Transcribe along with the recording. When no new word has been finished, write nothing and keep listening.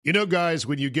You know, guys,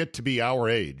 when you get to be our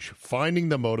age, finding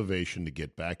the motivation to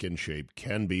get back in shape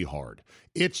can be hard.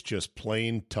 It's just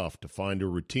plain tough to find a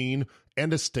routine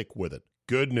and to stick with it.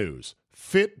 Good news.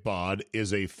 Fitbod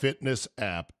is a fitness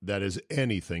app that is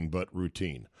anything but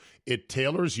routine. It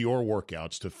tailors your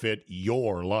workouts to fit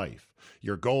your life,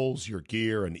 your goals, your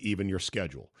gear, and even your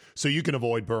schedule, so you can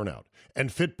avoid burnout. And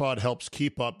Fitbod helps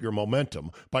keep up your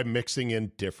momentum by mixing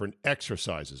in different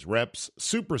exercises, reps,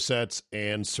 supersets,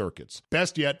 and circuits.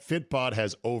 Best yet, Fitbod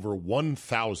has over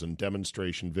 1,000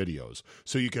 demonstration videos,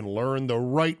 so you can learn the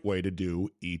right way to do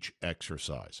each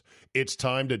exercise. It's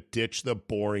time to ditch the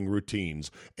boring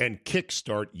routines and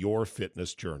kickstart your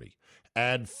fitness journey.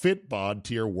 Add Fitbod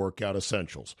to your workout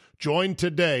essentials. Join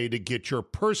today to get your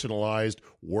personalized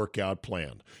workout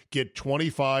plan. Get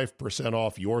 25%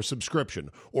 off your subscription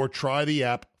or try the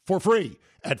app for free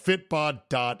at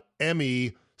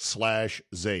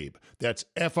fitbod.me/Zabe. That's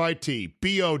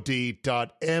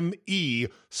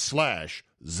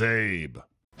fitbod.me/Zabe.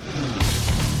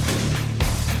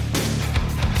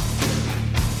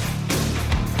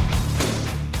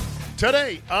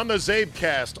 Today on the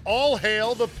Zabecast, all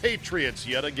hail the Patriots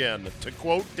yet again. To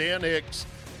quote Dan Hicks,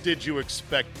 did you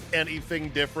expect anything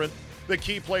different? The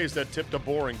key plays that tipped a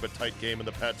boring but tight game in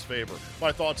the Pats' favor.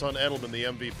 My thoughts on Edelman, the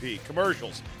MVP,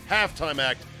 commercials, halftime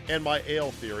act, and my ale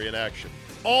theory in action.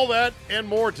 All that and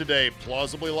more today,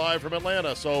 plausibly live from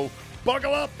Atlanta. So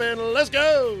buckle up and let's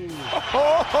go!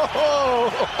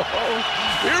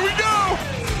 Here we go!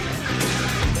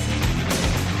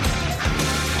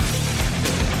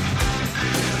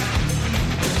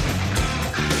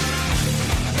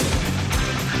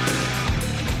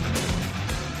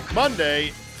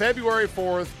 Monday, February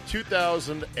 4th,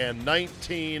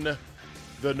 2019,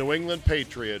 the New England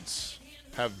Patriots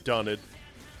have done it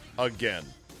again.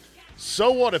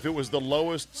 So what if it was the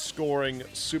lowest scoring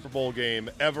Super Bowl game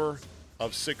ever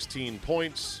of 16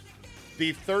 points?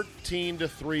 The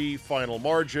 13-3 final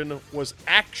margin was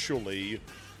actually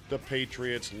the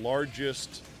Patriots'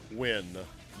 largest win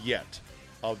yet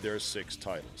of their 6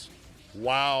 titles.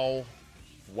 Wow,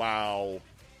 wow,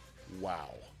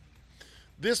 wow.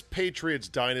 This Patriots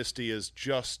dynasty is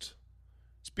just,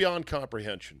 it's beyond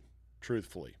comprehension,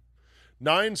 truthfully.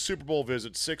 9 Super Bowl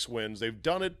visits, 6 wins. They've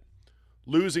done it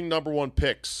losing number 1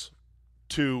 picks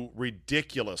to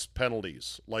ridiculous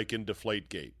penalties, like in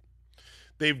Deflategate.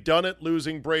 They've done it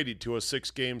losing Brady to a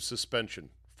 6-game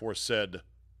suspension for said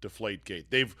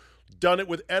Deflategate. They've done it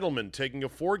with Edelman taking a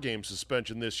 4-game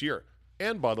suspension this year.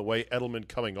 And, by the way, Edelman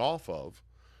coming off of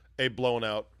a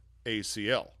blown-out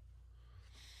ACL.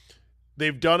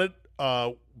 They've done it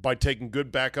by taking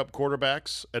good backup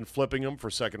quarterbacks and flipping them for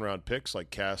second-round picks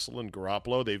like Castle and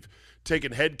Garoppolo. They've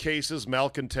taken head cases,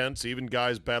 malcontents, even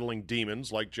guys battling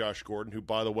demons like Josh Gordon, who,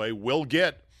 by the way, will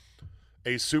get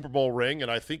a Super Bowl ring, and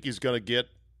I think he's going to get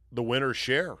the winner's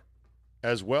share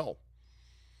as well.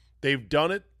 They've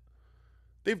done it.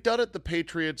 They've done it, the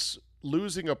Patriots,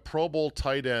 losing a Pro Bowl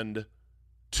tight end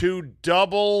to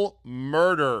double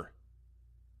murder.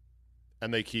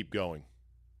 And they keep going.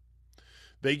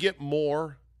 They get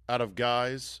more out of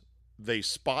guys. They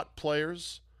spot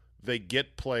players, they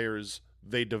get players,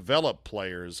 they develop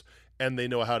players, and they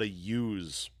know how to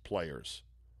use players.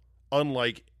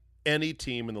 Unlike any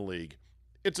team in the league.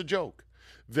 It's a joke.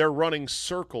 They're running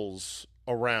circles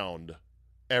around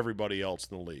everybody else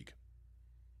in the league.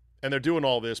 And they're doing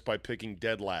all this by picking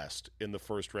dead last in the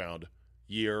first round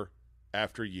year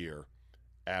after year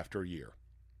after year.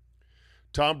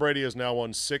 Tom Brady has now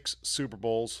won 6 Super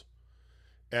Bowls.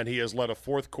 And he has led a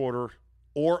fourth quarter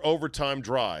or overtime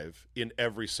drive in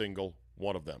every single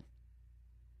one of them.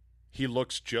 He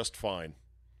looks just fine.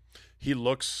 He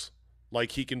looks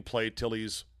like he can play till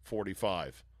he's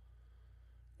 45.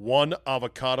 One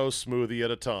avocado smoothie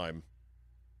at a time.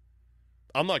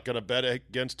 I'm not going to bet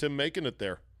against him making it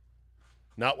there.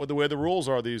 Not with the way the rules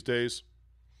are these days.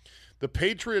 The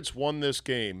Patriots won this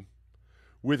game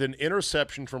with an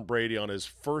interception from Brady on his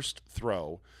first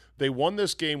throw. They won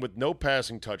this game with no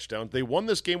passing touchdowns. They won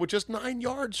this game with just 9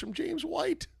 yards from James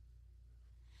White.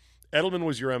 Edelman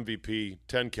was your MVP,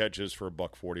 10 catches for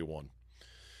 $141.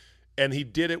 And he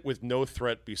did it with no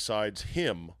threat besides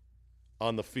him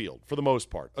on the field, for the most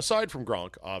part. Aside from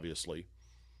Gronk, obviously.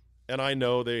 And I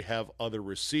know they have other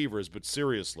receivers, but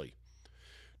seriously,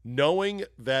 knowing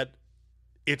that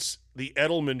it's the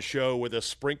Edelman show with a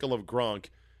sprinkle of Gronk,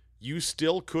 you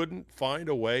still couldn't find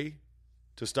a way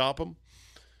to stop him?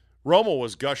 Romo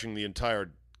was gushing the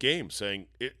entire game, saying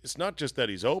it's not just that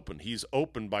he's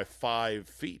open by 5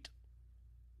 feet,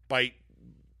 by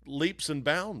leaps and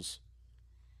bounds.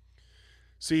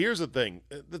 See, here's the thing.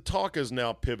 The talk has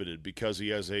now pivoted because he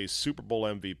has a Super Bowl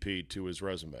MVP to his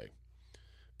resume.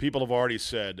 People have already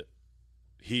said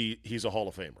he's a Hall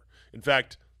of Famer. In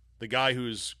fact, the guy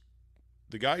who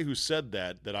said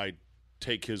that I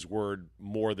take his word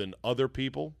more than other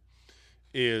people,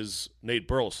 is Nate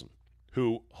Burleson,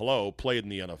 who, played in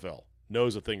the NFL,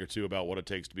 knows a thing or two about what it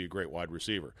takes to be a great wide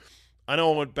receiver. I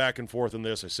know I went back and forth in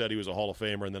this. I said he was a Hall of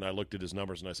Famer, and then I looked at his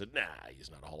numbers and I said, nah,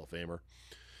 he's not a Hall of Famer.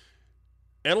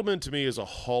 Edelman, to me, is a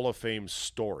Hall of Fame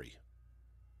story.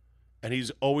 And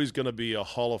he's always going to be a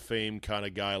Hall of Fame kind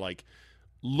of guy. Like,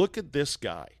 look at this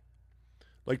guy.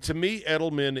 Like, to me,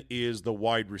 Edelman is the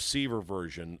wide receiver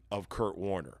version of Kurt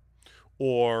Warner.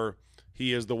 Or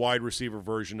he is the wide receiver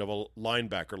version of a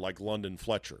linebacker like London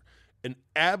Fletcher. An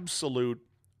absolute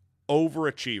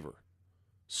overachiever.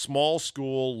 Small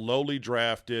school, lowly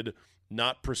drafted,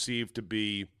 not perceived to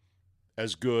be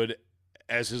as good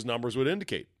as his numbers would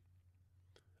indicate.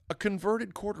 A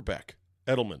converted quarterback,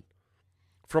 Edelman,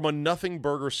 from a nothing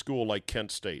burger school like Kent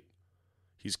State.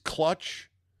 He's clutch.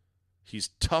 He's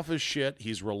tough as shit.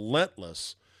 He's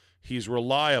relentless. He's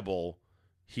reliable.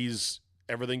 He's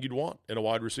everything you'd want in a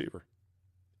wide receiver.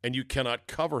 And you cannot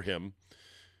cover him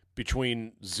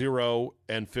between 0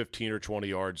 and 15 or 20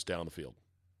 yards down the field.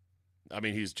 I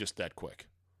mean, he's just that quick.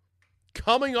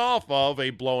 Coming off of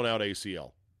a blown out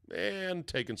ACL and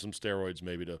taking some steroids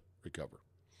maybe to recover.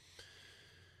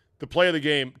 The play of the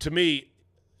game, to me,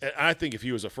 I think if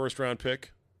he was a first-round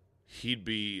pick, he'd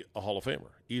be a Hall of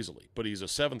Famer easily. But he's a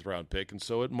seventh-round pick, and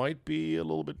so it might be a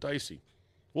little bit dicey.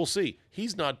 We'll see.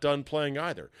 He's not done playing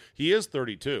either. He is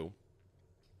 32,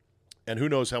 and who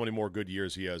knows how many more good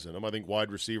years he has in him. I think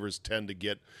wide receivers tend to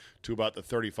get to about the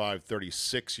 35,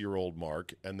 36-year-old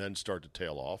mark and then start to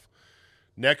tail off.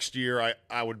 Next year,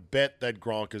 I would bet that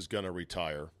Gronk is going to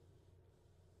retire,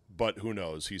 but who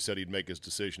knows? He said he'd make his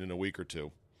decision in a week or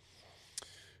two.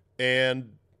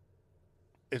 And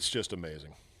it's just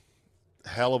amazing.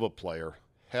 Hell of a player.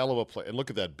 Hell of a player. And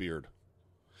look at that beard.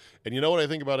 And you know what I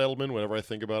think about Edelman whenever I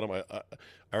think about him?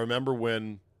 I remember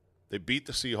when they beat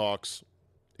the Seahawks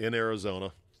in Arizona.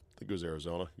 I think it was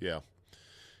Arizona. Yeah.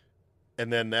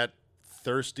 And then that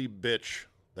thirsty bitch,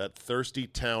 that thirsty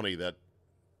townie that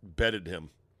betted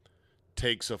him,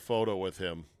 takes a photo with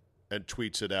him and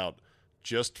tweets it out.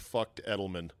 Just fucked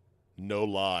Edelman. No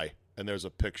lie. And there's a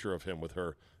picture of him with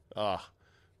her. I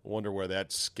wonder where that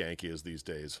skank is these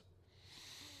days.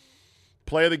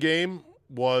 Play of the game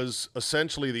was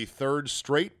essentially the third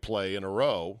straight play in a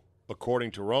row,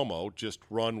 according to Romo, just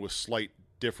run with slight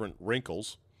different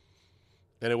wrinkles.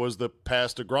 And it was the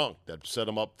pass to Gronk that set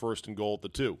him up first and goal at the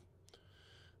 2.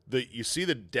 You see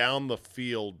the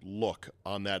down-the-field look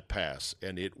on that pass,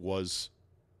 and it was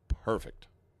perfect.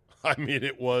 I mean,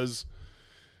 it was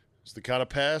the kind of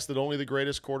pass that only the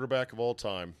greatest quarterback of all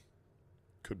time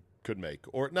could make.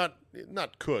 Or not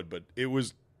could, but it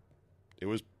was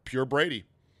pure Brady.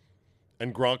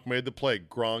 And Gronk made the play.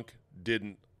 Gronk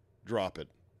didn't drop it.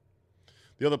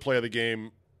 The other play of the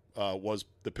game was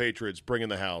the Patriots bring in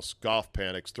the house. Goff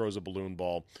panics, throws a balloon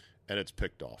ball, and it's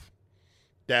picked off.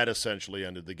 That essentially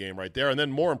ended the game right there. And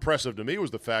then more impressive to me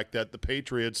was the fact that the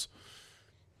Patriots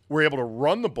were able to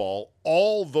run the ball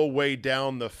all the way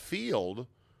down the field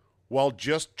while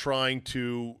just trying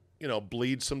to,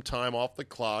 bleed some time off the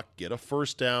clock, get a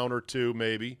first down or two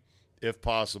maybe, if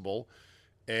possible,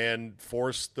 and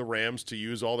force the Rams to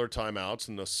use all their timeouts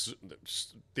and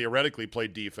theoretically play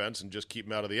defense and just keep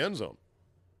them out of the end zone.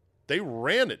 They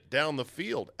ran it down the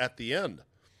field at the end.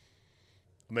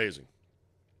 Amazing.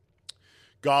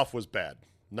 Goff was bad,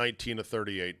 19 of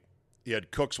 38. He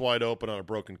had Cooks wide open on a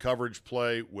broken coverage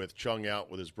play with Chung out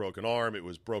with his broken arm. It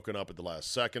was broken up at the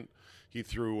last second. He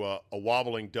threw a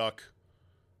wobbling duck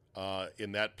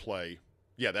in that play.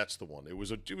 Yeah, that's the one. It was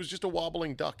just a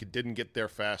wobbling duck. It didn't get there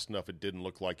fast enough. It didn't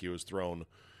look like he was thrown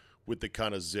with the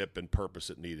kind of zip and purpose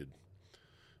it needed.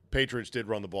 Patriots did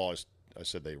run the ball. I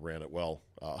said they ran it well.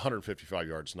 155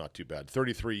 yards, not too bad.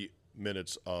 33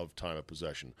 minutes of time of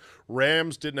possession.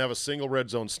 Rams didn't have a single red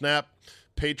zone snap.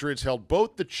 Patriots held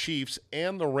both the Chiefs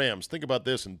and the Rams, think about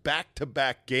this, in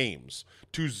back-to-back games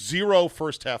to 0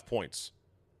 first-half points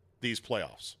these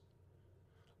playoffs.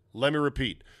 Let me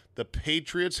repeat. The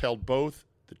Patriots held both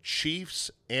the Chiefs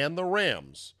and the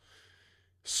Rams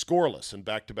scoreless in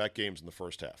back-to-back games in the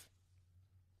first half.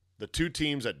 The two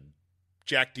teams that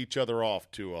jacked each other off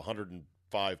to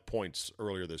 105 points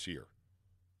earlier this year.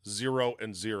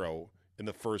 0-0 in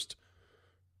the first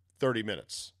 30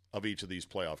 minutes of each of these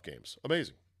playoff games.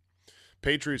 Amazing.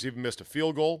 Patriots even missed a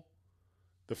field goal.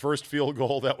 The first field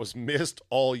goal that was missed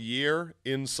all year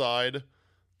inside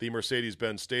the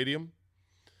Mercedes-Benz Stadium.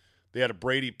 They had a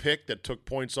Brady pick that took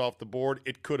points off the board.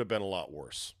 It could have been a lot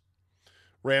worse.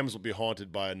 Rams will be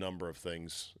haunted by a number of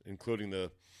things, including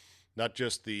not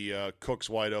just the Cooks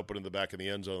wide open in the back of the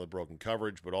end zone of the broken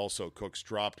coverage, but also Cooks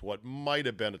dropped what might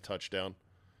have been a touchdown,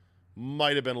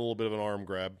 might have been a little bit of an arm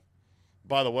grab.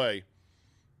 By the way,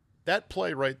 that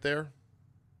play right there,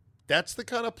 that's the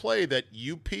kind of play that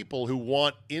you people who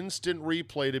want instant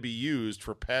replay to be used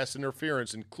for pass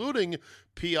interference, including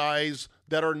PIs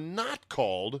that are not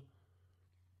called,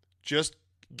 just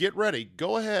get ready.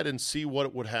 Go ahead and see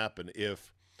what would happen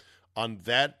if on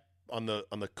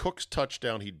the Cooks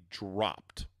touchdown he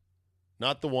dropped.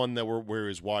 Not the one where he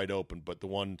was wide open, but the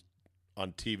one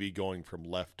on TV going from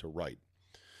left to right.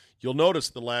 You'll notice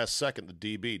the last second the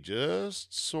DB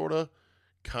just sort of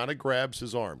kind of grabs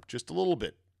his arm just a little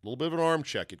bit of an arm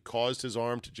check. It caused his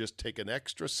arm to just take an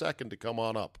extra second to come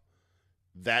on up.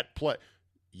 That play,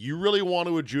 you really want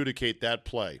to adjudicate that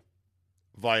play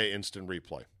via instant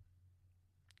replay.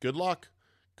 Good luck,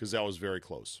 because that was very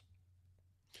close.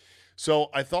 So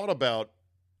I thought about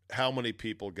how many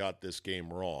people got this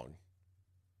game wrong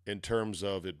in terms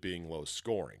of it being low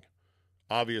scoring.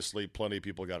 Obviously, plenty of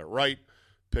people got it right,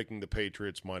 picking the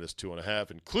Patriots minus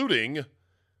 2.5, including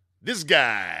this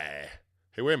guy.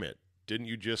 Hey, wait a minute. Didn't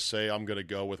you just say I'm going to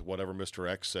go with whatever Mr.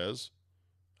 X says?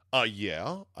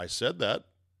 Yeah, I said that.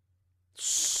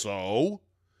 So,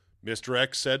 Mr.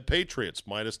 X said Patriots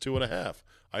minus 2.5.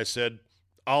 I said,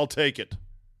 I'll take it.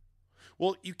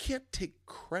 Well, you can't take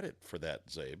credit for that,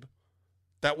 Zabe.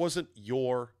 That wasn't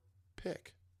your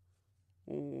pick.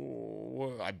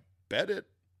 I bet it.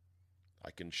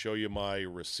 I can show you my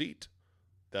receipt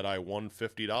that I won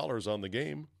 $50 on the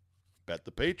game. Bet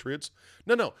the Patriots.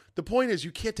 No. The point is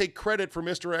you can't take credit for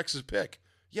Mr. X's pick.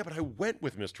 Yeah, but I went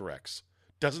with Mr. X.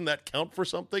 Doesn't that count for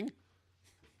something?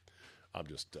 I'm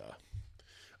just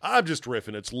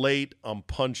riffing. It's late. I'm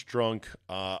punch drunk.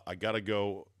 I got to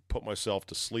go put myself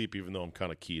to sleep, even though I'm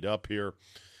kind of keyed up here,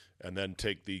 and then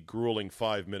take the grueling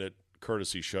 5-minute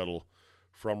courtesy shuttle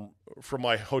from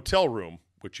my hotel room,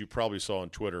 which you probably saw on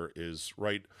Twitter, is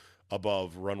right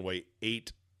above runway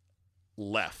 8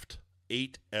 left,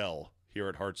 8L here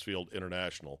at Hartsfield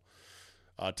International.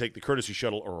 Take the courtesy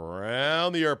shuttle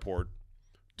around the airport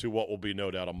to what will be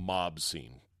no doubt a mob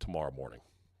scene tomorrow morning.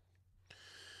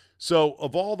 So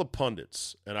of all the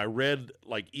pundits, and I read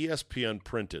like ESPN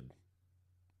printed,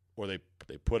 or they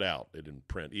put out, they didn't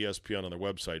print, ESPN on their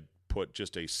website put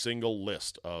just a single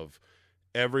list of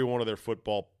every one of their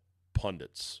football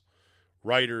pundits,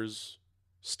 writers,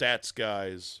 stats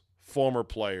guys, former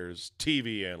players,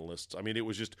 TV analysts. I mean, it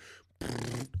was just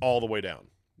all the way down.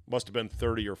 Must have been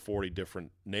 30 or 40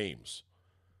 different names.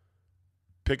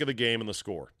 Pick of the game and the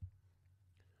score.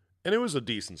 And it was a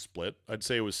decent split. I'd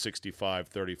say it was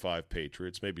 65-35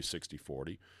 Patriots, maybe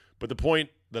 60-40. But the point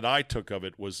that I took of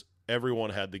it was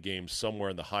everyone had the game somewhere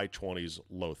in the high 20s,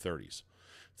 low 30s.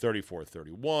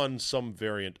 34-31, some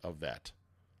variant of that.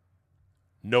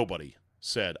 Nobody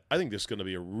said, I think this is going to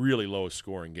be a really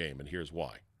low-scoring game, and here's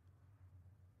why.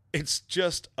 It's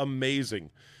just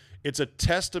amazing. It's a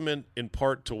testament in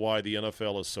part to why the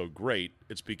NFL is so great.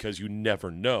 It's because you never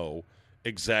know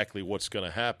exactly what's going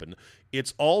to happen.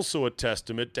 It's also a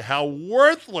testament to how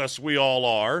worthless we all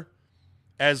are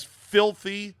as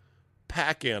filthy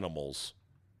pack animals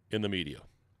in the media.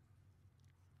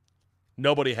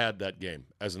 Nobody had that game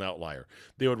as an outlier.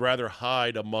 They would rather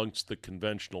hide amongst the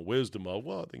conventional wisdom of,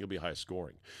 well, I think it'll be high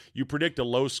scoring. You predict a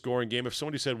low scoring game. If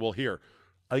somebody said, well, here,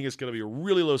 I think it's going to be a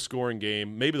really low scoring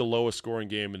game, maybe the lowest scoring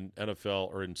game in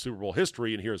NFL or in Super Bowl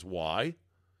history, and here's why,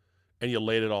 and you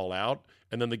laid it all out,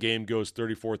 and then the game goes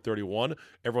 34-31,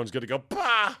 everyone's going to go,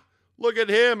 bah, look at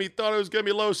him. He thought it was going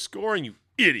to be low scoring, you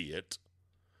idiot.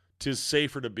 'Tis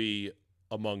safer to be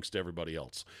amongst everybody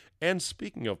else. And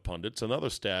speaking of pundits, another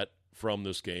stat from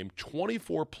this game,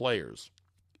 24 players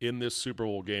in this Super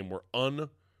Bowl game were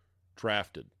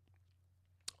undrafted.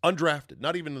 Undrafted,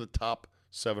 not even in the top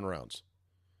 7 rounds.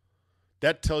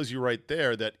 That tells you right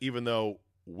there that even though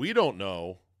we don't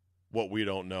know what we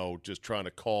don't know, just trying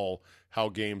to call how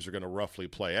games are going to roughly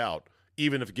play out,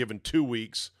 even if given 2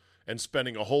 weeks and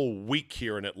spending a whole week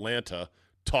here in Atlanta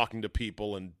talking to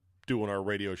people and doing our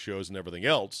radio shows and everything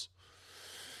else,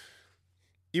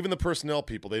 even the personnel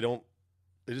people, they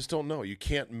just don't know. You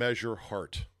can't measure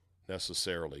heart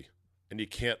necessarily, and you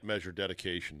can't measure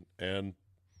dedication, and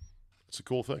it's a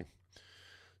cool thing.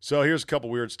 So here's a couple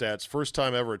weird stats. First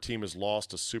time ever a team has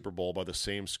lost a Super Bowl by the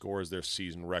same score as their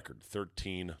season record,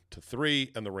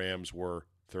 13-3, and the Rams were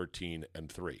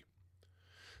 13-3.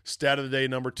 Stat of the day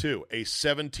number 2, a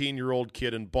 17-year-old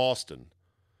kid in Boston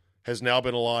has now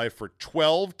been alive for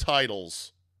 12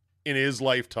 titles in his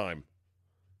lifetime.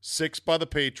 6 by the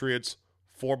Patriots,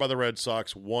 4 by the Red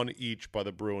Sox, 1 each by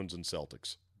the Bruins and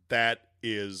Celtics. That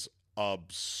is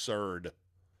absurd.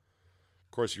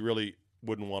 Of course, you really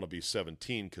wouldn't want to be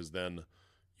 17 because then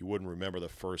you wouldn't remember the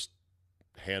first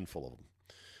handful of them.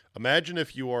 Imagine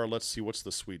if you are, let's see, what's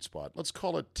the sweet spot? Let's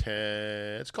call it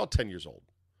 10. Let's call it 10 years old.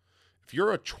 If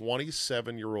you're a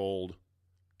 27-year-old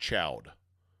child,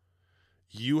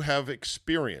 you have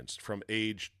experienced from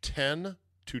age 10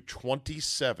 to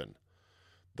 27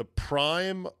 the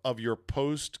prime of your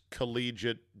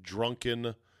post-collegiate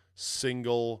drunken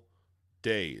single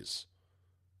days.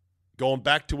 Going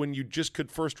back to when you just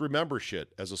could first remember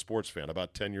shit as a sports fan,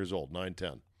 about 10 years old, 9,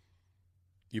 10.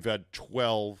 You've had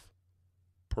 12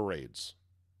 parades.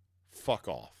 Fuck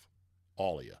off,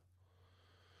 all of you.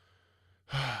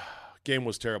 Game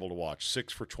was terrible to watch.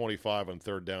 6 for 25 on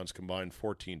third downs combined,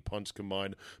 14 punts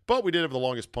combined. But we did have the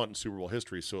longest punt in Super Bowl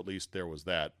history, so at least there was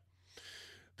that.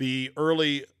 The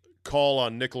early call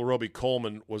on Nickel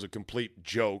Roby-Coleman was a complete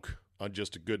joke on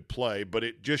just a good play, but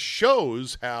it just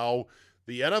shows how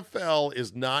the NFL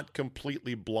is not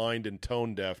completely blind and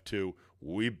tone deaf to,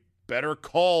 we better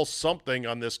call something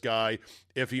on this guy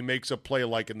if he makes a play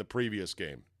like in the previous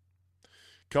game.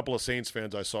 A couple of Saints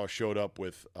fans I saw showed up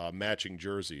with matching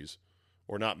jerseys,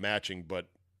 or not matching, but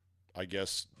I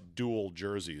guess dual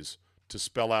jerseys to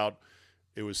spell out.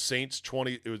 It was Saints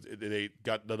 20. They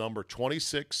got the number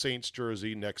 26 Saints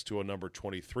jersey next to a number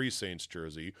 23 Saints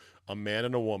jersey, a man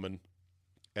and a woman,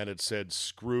 and it said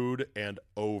screwed and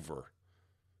over.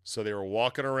 So they were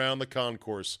walking around the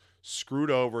concourse,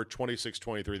 screwed over,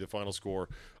 26-23, the final score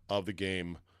of the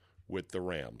game with the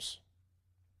Rams.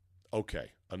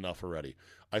 Okay, enough already.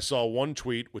 I saw one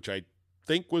tweet, which I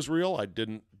think was real. I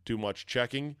didn't do much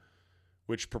checking,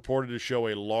 which purported to show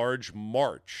a large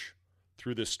march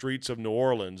through the streets of New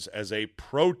Orleans as a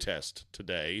protest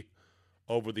today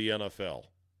over the NFL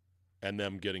and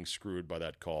them getting screwed by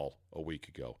that call a week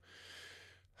ago.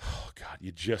 Oh, God,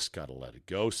 you just got to let it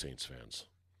go, Saints fans.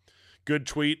 Good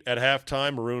tweet at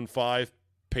halftime, Maroon 5,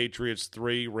 Patriots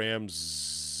 3, Rams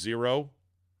 0.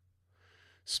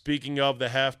 Speaking of the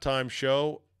halftime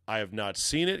show, I have not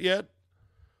seen it yet.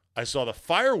 I saw the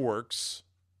fireworks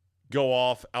go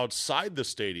off outside the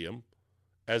stadium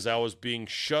as I was being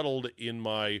shuttled in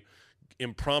my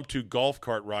impromptu golf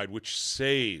cart ride, which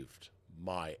saved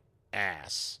my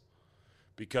ass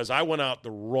because I went out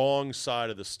the wrong side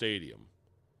of the stadium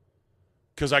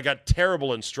because I got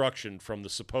terrible instruction from the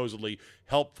supposedly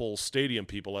helpful stadium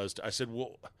people as to, I said,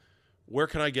 well, where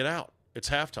can I get out? It's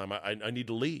halftime. I need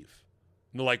to leave.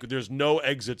 And they're like, there's no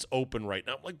exits open right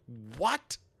now. I'm like,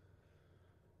 what?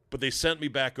 But they sent me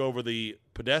back over the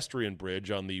pedestrian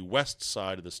bridge on the west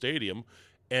side of the stadium,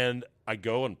 and I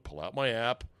go and pull out my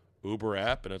app, Uber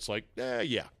app, and it's like,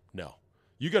 no.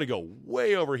 You got to go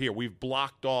way over here. We've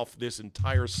blocked off this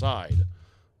entire side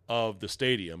of the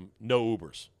stadium. No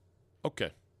Ubers.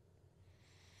 Okay.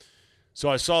 So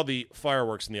I saw the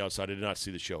fireworks on the outside. I did not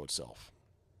see the show itself.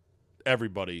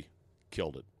 Everybody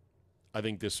killed it. I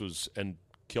think this was, and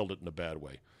killed it in a bad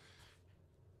way.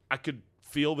 I could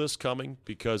feel this coming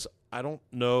because I don't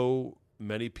know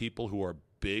many people who are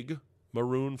big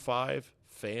Maroon 5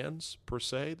 fans per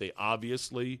se. They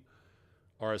obviously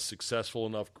are a successful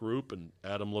enough group, and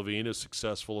Adam Levine is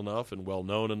successful enough and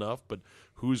well-known enough, but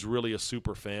who's really a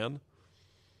super fan?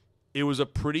 It was a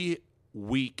pretty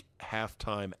weak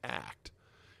halftime act,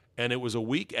 and it was a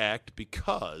weak act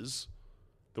because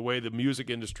the way the music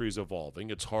industry is evolving,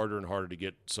 it's harder and harder to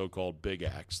get so-called big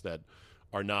acts that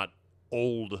are not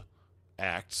old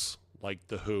acts like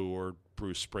The Who or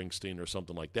Bruce Springsteen or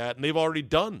something like that, and they've already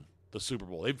done the Super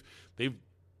Bowl. They've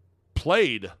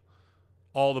played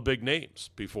all the big names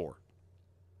before.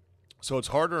 So it's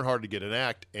harder and harder to get an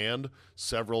act, and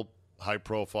several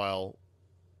high-profile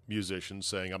musicians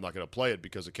saying, I'm not going to play it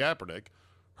because of Kaepernick,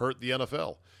 hurt the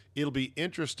NFL. It'll be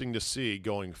interesting to see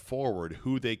going forward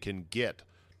who they can get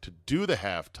to do the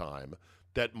halftime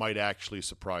that might actually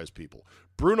surprise people.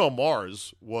 Bruno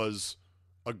Mars was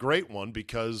a great one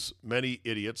because many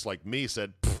idiots like me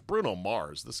said, Bruno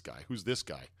Mars, this guy, who's this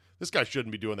guy? This guy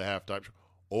shouldn't be doing the halftime show.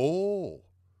 Oh,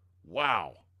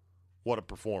 wow. What a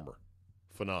performer.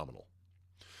 Phenomenal.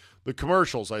 The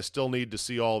commercials, I still need to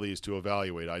see all these to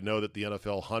evaluate. I know that the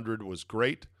NFL 100 was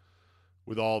great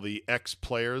with all the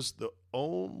ex-players. The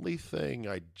only thing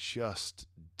I just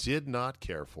did not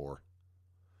care for,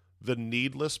 the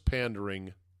needless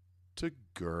pandering to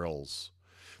girls.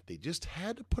 They just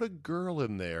had to put a girl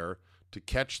in there to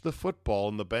catch the football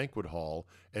in the banquet hall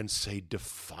and say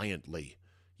defiantly,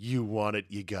 you want it,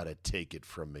 you got to take it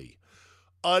from me.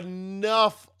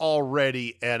 Enough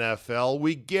already, NFL.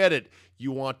 We get it.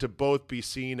 You want to both be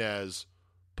seen as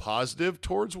positive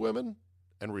towards women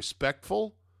and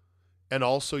respectful. And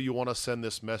also you want to send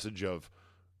this message of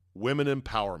women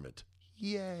empowerment.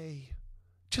 Yay.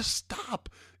 Just stop.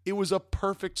 It was a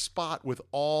perfect spot with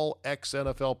all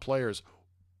ex-NFL players.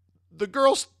 The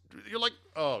girls, you're like,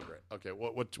 oh, great. Okay,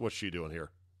 what's she doing here?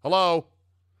 Hello?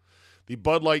 The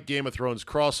Bud Light Game of Thrones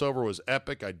crossover was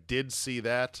epic. I did see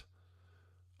that.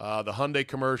 The Hyundai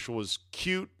commercial was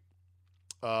cute.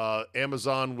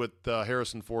 Amazon with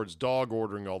Harrison Ford's dog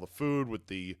ordering all the food with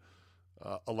the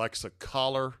Alexa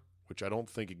collar, which I don't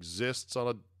think exists on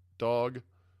a dog,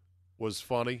 was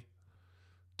funny.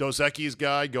 Dos Equis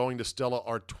guy going to Stella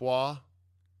Artois,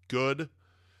 good.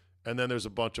 And then there's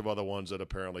a bunch of other ones that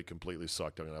apparently completely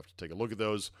sucked. I'm going to have to take a look at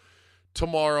those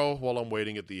tomorrow while I'm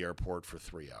waiting at the airport for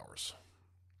 3 hours.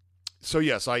 So,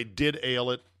 yes, I did ail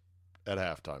it at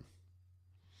halftime.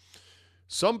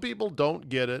 Some people don't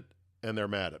get it, and they're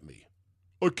mad at me.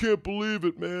 I can't believe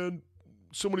it, man.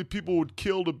 So many people would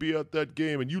kill to be at that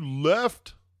game, and you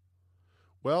left?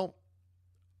 Well,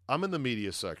 I'm in the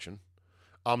media section.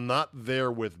 I'm not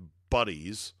there with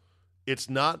buddies. It's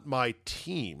not my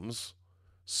teams.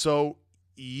 So,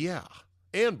 yeah.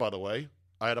 And, by the way,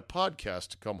 I had a podcast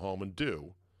to come home and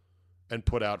do and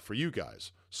put out for you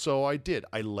guys. So I did.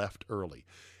 I left early.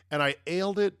 And I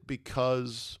ailed it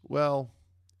because, well,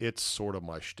 it's sort of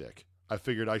my shtick. I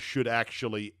figured I should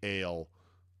actually ail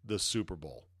the Super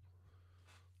Bowl.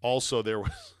 Also, there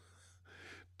was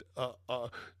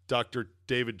Dr.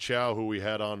 David Chow, who we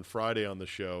had on Friday on the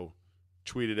show,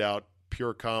 tweeted out,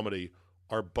 pure comedy,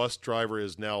 our bus driver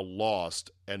is now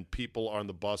lost and people on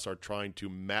the bus are trying to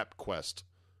MapQuest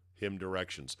him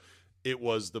directions. It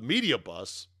was the media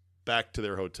bus back to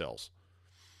their hotels.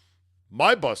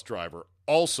 My bus driver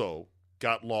also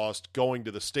got lost going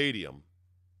to the stadium,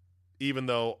 even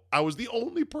though I was the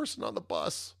only person on the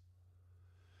bus.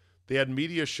 They had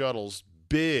media shuttles,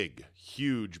 big,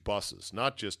 huge buses,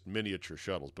 not just miniature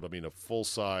shuttles, but I mean a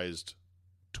full-sized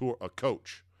tour, a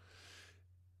coach.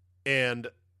 And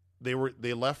they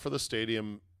left for the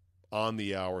stadium on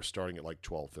the hour starting at like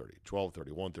 12:30,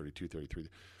 1:30, 2:30, 3:30.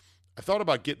 I thought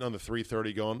about getting on the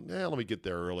 3:30 going, let me get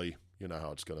there early. You know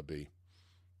how it's going to be.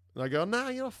 And I go,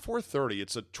 4:30.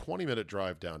 It's a 20-minute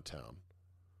drive downtown.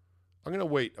 I'm going to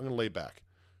wait. I'm going to lay back.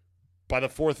 By the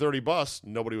 4:30 bus,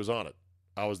 nobody was on it.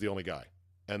 I was the only guy.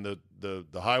 And the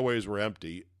highways were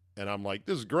empty. And I'm like,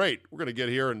 this is great. We're going to get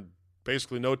here in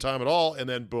basically no time at all. And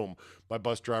then, boom, my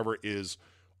bus driver is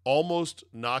almost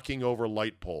knocking over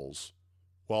light poles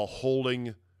while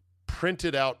holding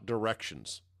printed out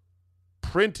directions.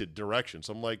 Printed directions.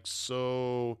 I'm like,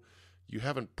 so you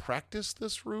haven't practiced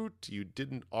this route? You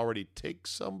didn't already take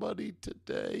somebody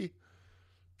today?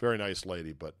 Very nice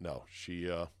lady, but no, she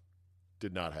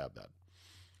did not have that.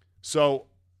 So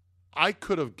I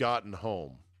could have gotten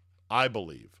home, I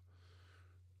believe,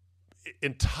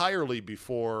 entirely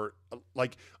before,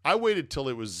 like, I waited till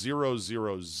it was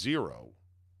 0:00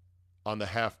 on the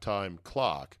halftime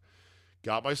clock,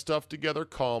 got my stuff together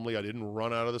calmly. I didn't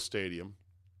run out of the stadium,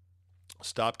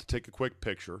 stopped to take a quick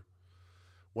picture,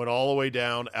 went all the way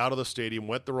down out of the stadium,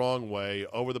 went the wrong way,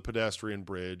 over the pedestrian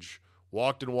bridge,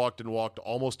 walked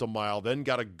almost a mile, then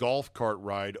got a golf cart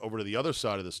ride over to the other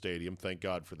side of the stadium, thank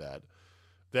God for that,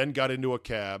 then got into a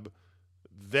cab,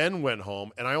 then went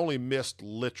home, and I only missed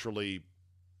literally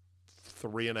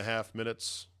 3.5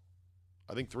 minutes.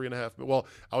 I think 3.5 minutes. Well,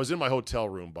 I was in my hotel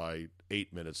room by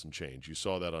 8 minutes and change. You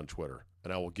saw that on Twitter.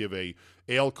 And I will give a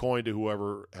ale coin to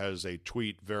whoever has a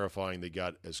tweet verifying they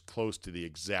got as close to the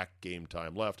exact game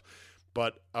time left.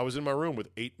 But I was in my room with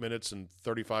 8 minutes and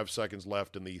 35 seconds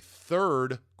left in the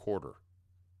third quarter.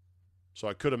 So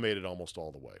I could have made it almost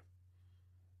all the way.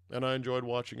 And I enjoyed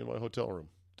watching in my hotel room,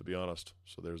 to be honest.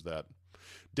 So there's that.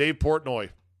 Dave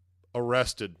Portnoy,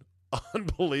 arrested.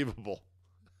 Unbelievable.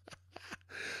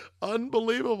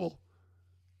 Unbelievable.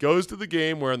 Goes to the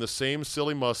game wearing the same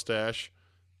silly mustache,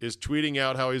 is tweeting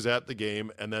out how he's at the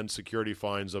game, and then security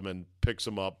finds him and picks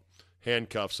him up,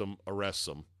 handcuffs him, arrests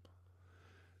him.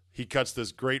 He cuts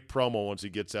this great promo once he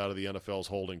gets out of the NFL's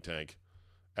holding tank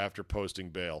after posting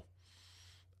bail.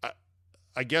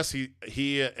 I guess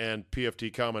he and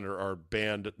PFT Commenter are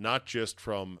banned not just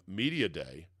from Media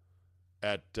Day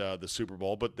at the Super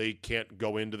Bowl, but they can't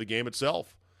go into the game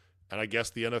itself. And I guess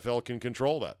the NFL can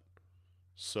control that.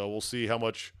 So we'll see how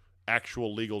much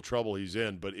actual legal trouble he's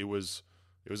in. But it was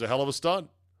a hell of a stunt.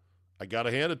 I got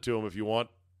to hand it to him. If you want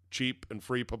cheap and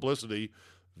free publicity,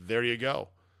 there you go.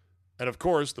 And, of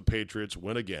course, the Patriots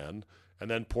win again. And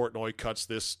then Portnoy cuts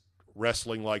this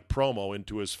wrestling-like promo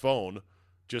into his phone,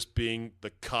 just being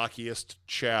the cockiest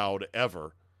chowd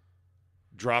ever,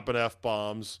 dropping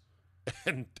F-bombs,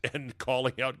 and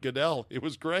calling out Goodell. It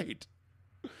was great.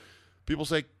 People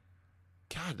say,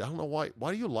 God, I don't know why.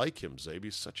 Why do you like him, Zabe?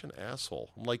 He's such an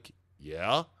asshole. I'm like,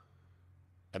 yeah.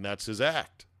 And that's his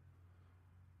act.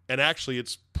 And actually,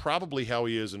 it's probably how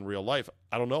he is in real life.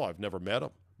 I don't know. I've never met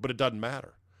him. But it doesn't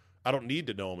matter. I don't need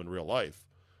to know him in real life.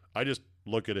 I just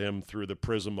look at him through the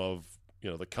prism of,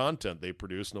 the content they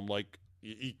produce, and I'm like,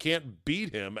 you can't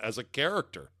beat him as a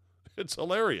character. It's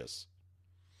hilarious.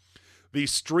 The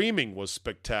streaming was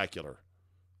spectacular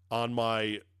on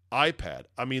my iPad.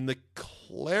 I mean, the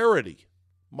clarity.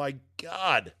 My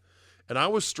God. And I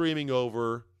was streaming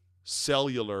over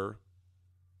cellular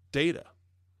data.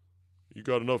 You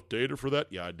got enough data for that?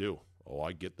 Yeah, I do. Oh,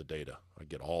 I get the data. I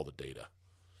get all the data.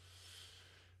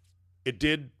 It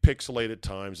did pixelate at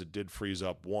times. It did freeze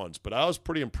up once. But I was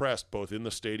pretty impressed both in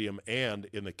the stadium and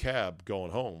in the cab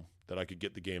going home that I could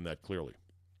get the game that clearly.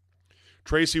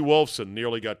 Tracy Wolfson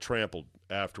nearly got trampled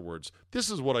afterwards.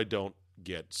 This is what I don't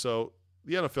get. So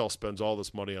the NFL spends all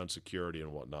this money on security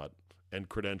and whatnot and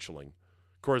credentialing.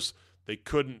 Of course, they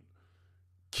couldn't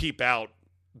keep out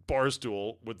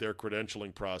Barstool with their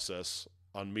credentialing process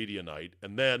on media night.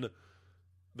 And then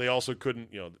they also couldn't,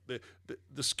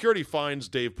 the security finds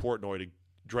Dave Portnoy to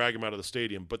drag him out of the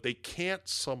stadium, but they can't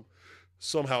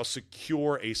somehow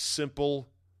secure a simple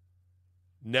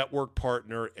network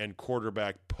partner and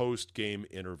quarterback post-game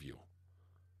interview.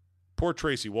 Poor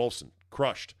Tracy Wolfson,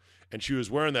 crushed. And she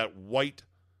was wearing that white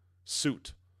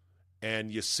suit.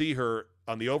 And you see her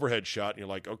on the overhead shot, and you're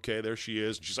like, okay, there she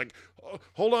is. And she's like, oh,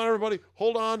 hold on, everybody,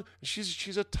 hold on. And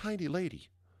she's a tiny lady.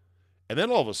 And then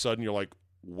all of a sudden, you're like,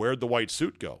 where'd the white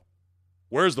suit go?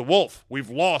 Where's the wolf? We've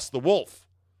lost the wolf.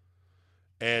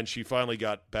 And she finally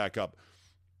got back up.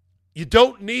 You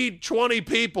don't need 20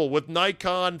 people with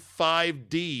Nikon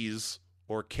 5Ds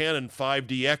or Canon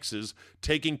 5DXs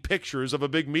taking pictures of a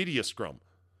big media scrum.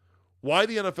 Why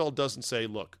the NFL doesn't say,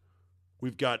 look,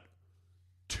 we've got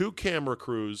 2 camera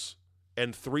crews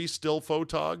and 3 still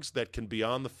photogs that can be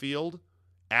on the field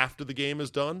after the game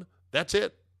is done, that's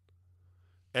it.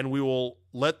 And we will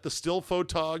let the still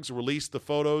photogs release the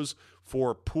photos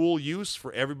for pool use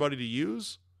for everybody to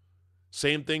use.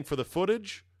 Same thing for the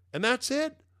footage, and that's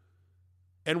it.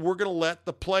 And we're going to let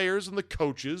the players and the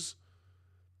coaches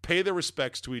pay their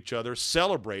respects to each other,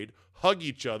 celebrate, hug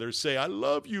each other, say, I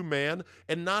love you, man,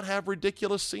 and not have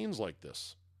ridiculous scenes like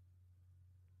this.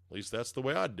 At least that's the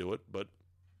way I'd do it, but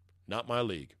not my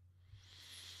league.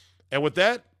 And with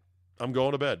that, I'm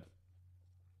going to bed.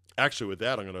 Actually, with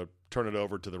that, I'm going to turn it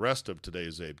over to the rest of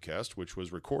today's Zabecast, which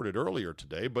was recorded earlier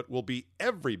today, but will be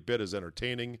every bit as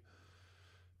entertaining.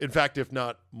 In fact, if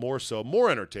not more so,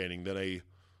 more entertaining than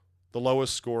the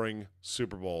lowest scoring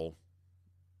Super Bowl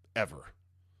ever.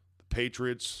 The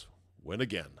Patriots win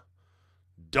again.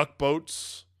 Duck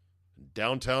boats in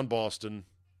downtown Boston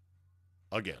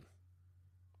again.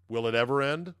 Will it ever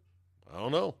end? I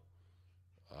don't know.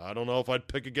 I don't know if I'd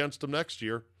pick against them next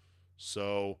year.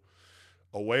 So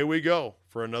away we go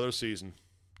for another season.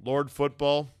 Lord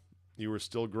Football, you were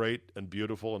still great and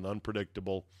beautiful and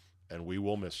unpredictable, and we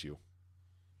will miss you.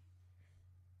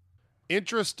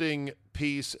 Interesting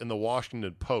piece in the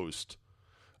Washington Post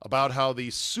about how the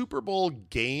Super Bowl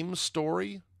game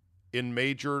story in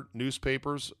major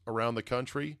newspapers around the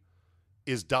country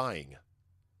is dying.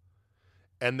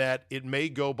 And that it may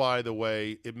go the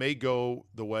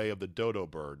way of the dodo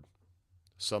bird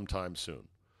sometime soon.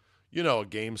 A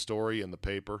game story in the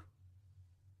paper,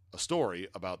 a story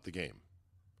about the game.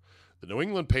 The New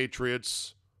England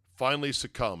Patriots finally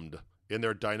succumbed in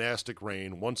their dynastic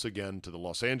reign once again to the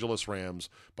Los Angeles Rams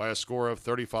by a score of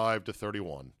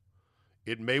 35-31.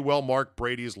 It may well mark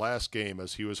Brady's last game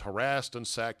as he was harassed and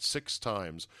sacked 6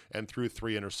 times and threw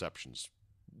 3 interceptions.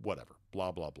 Whatever,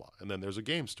 blah, blah, blah. And then there's a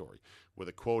game story with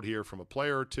a quote here from a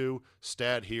player or two,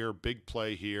 stat here, big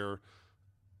play here,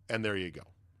 and there you go.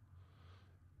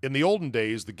 In the olden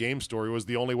days, the game story was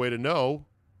the only way to know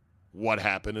what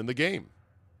happened in the game.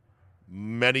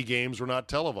 Many games were not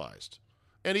televised.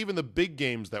 And even the big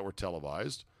games that were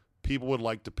televised, people would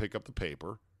like to pick up the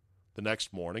paper the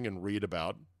next morning and read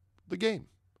about the game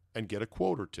and get a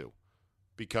quote or two,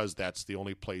 because that's the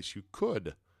only place you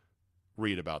could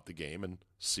read about the game and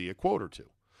see a quote or two.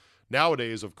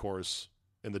 Nowadays, of course,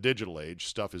 in the digital age,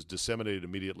 stuff is disseminated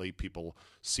immediately. People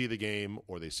see the game,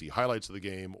 or they see highlights of the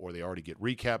game, or they already get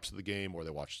recaps of the game, or they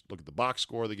look at the box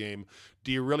score of the game.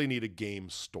 Do you really need a game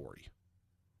story?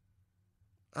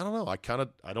 I don't know.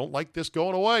 I don't like this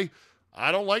going away.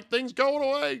 I don't like things going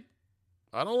away.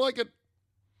 I don't like it.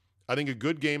 I think a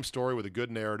good game story with a good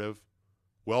narrative,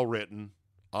 well written,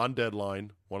 on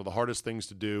deadline, one of the hardest things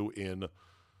to do in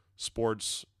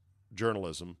sports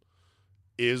journalism,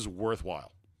 is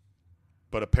worthwhile.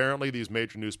 But apparently these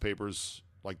major newspapers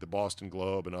like the Boston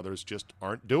Globe and others just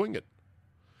aren't doing it.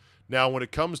 Now, when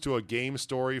it comes to a game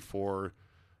story for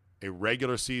a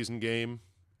regular season game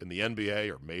in the NBA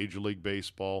or Major League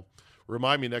Baseball,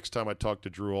 remind me next time I talk to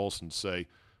Drew Olson, say,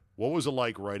 what was it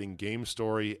like writing game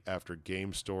story after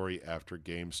game story after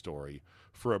game story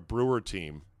for a Brewer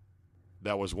team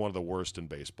that was one of the worst in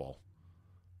baseball?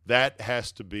 That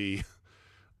has to be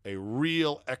a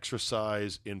real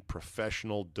exercise in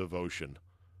professional devotion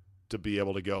to be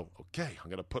able to go, okay, I'm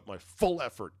going to put my full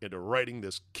effort into writing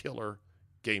this killer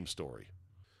game story.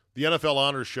 The NFL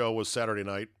Honors Show was Saturday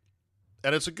night,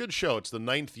 and it's a good show. It's the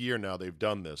 9th year now they've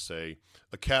done this, a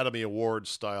Academy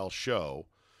Awards-style show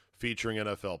featuring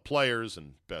NFL players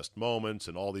and best moments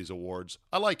and all these awards.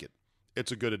 I like it.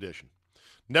 It's a good addition.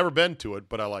 Never been to it,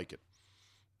 but I like it.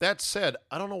 That said,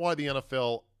 I don't know why the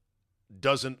NFL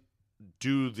doesn't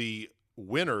do the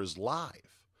winners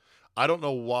live. I don't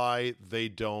know why they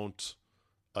don't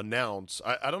announce.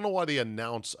 I don't know why they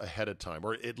announce ahead of time,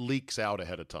 or it leaks out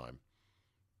ahead of time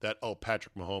that, oh,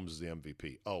 Patrick Mahomes is the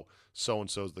MVP. Oh,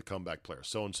 so-and-so is the comeback player.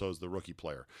 So-and-so is the rookie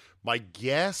player. My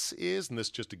guess is, and this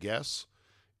is just a guess,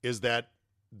 is that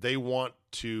they want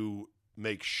to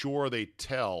make sure they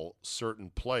tell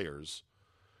certain players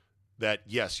that,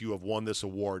 yes, you have won this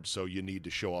award, so you need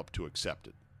to show up to accept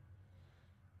it.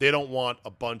 They don't want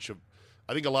a bunch of –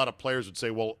 I think a lot of players would say,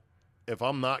 well, if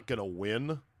I'm not going to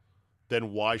win,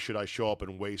 then why should I show up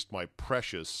and waste my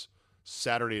precious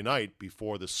Saturday night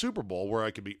before the Super Bowl where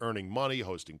I could be earning money,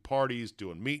 hosting parties,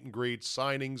 doing meet and greets,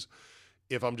 signings,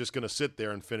 if I'm just going to sit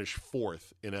there and finish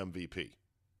 4th in MVP?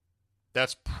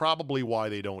 That's probably why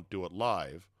they don't do it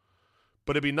live.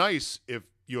 But it'd be nice if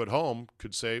you at home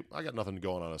could say, I got nothing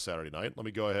going on a Saturday night. Let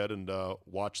me go ahead and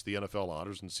watch the NFL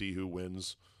Honors and see who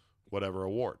wins whatever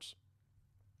awards.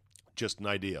 Just an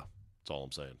idea. That's all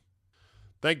I'm saying.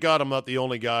 Thank God I'm not the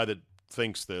only guy that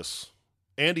thinks this.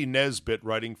 Andy Nesbitt,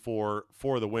 writing for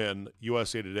The Win,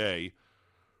 USA Today,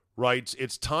 writes,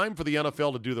 it's time for the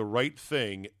NFL to do the right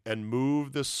thing and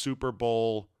move the Super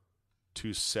Bowl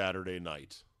to Saturday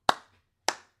night.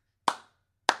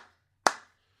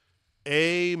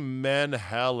 Amen.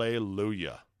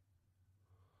 Hallelujah.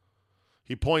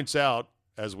 He points out,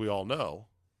 as we all know,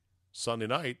 Sunday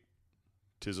night,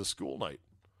 'tis a school night.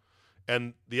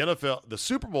 And the NFL, the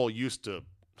Super Bowl used to,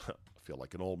 I feel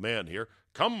like an old man here,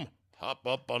 come hop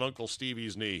up on Uncle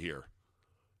Stevie's knee here.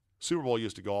 Super Bowl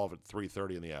used to go off at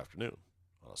 3:30 in the afternoon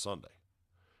on a Sunday.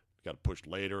 It got pushed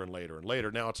later and later and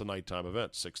later. Now it's a nighttime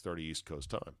event, 6:30 East Coast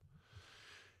time.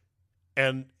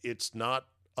 And it's not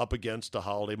up against a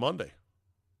holiday Monday.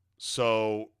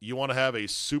 So you want to have a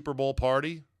Super Bowl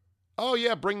party? Oh,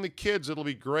 yeah, bring the kids. It'll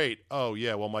be great. Oh,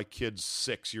 yeah, well, my kid's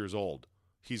 6 years old.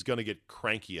 He's going to get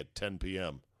cranky at 10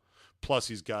 p.m. Plus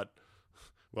he's got,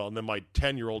 well, and then my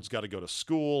 10-year-old's got to go to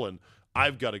school, and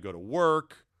I've got to go to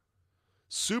work.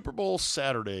 Super Bowl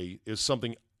Saturday is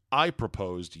something I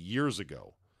proposed years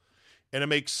ago. And it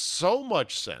makes so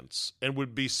much sense and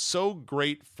would be so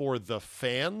great for the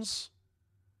fans.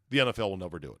 The NFL will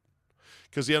never do it.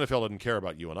 Because the NFL doesn't care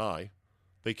about you and I.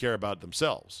 They care about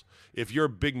themselves. If you're a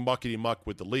big muckety-muck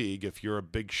with the league, if you're a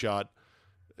big shot,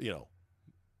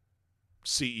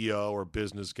 CEO or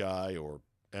business guy or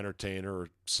entertainer or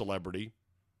celebrity,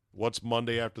 what's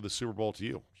Monday after the Super Bowl to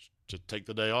you? Just take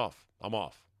the day off. I'm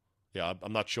off. Yeah,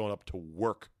 I'm not showing up to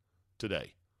work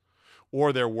today.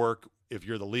 Or their work, if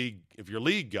you're your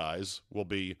league guys, will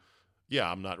be, yeah,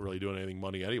 I'm not really doing anything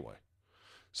money anyway.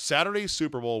 Saturday's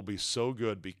Super Bowl will be so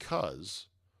good because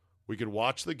we could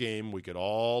watch the game, we could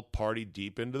all party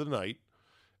deep into the night,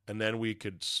 and then we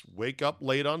could wake up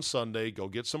late on Sunday, go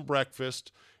get some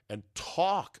breakfast, and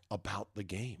talk about the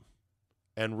game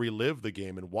and relive the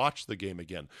game and watch the game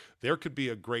again. There could be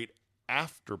a great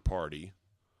after party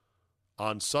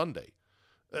on Sunday.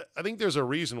 I think there's a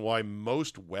reason why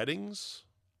most weddings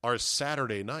are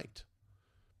Saturday night,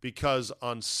 because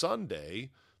on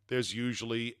Sunday there's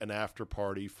usually an after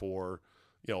party for,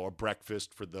 a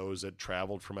breakfast for those that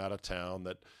traveled from out of town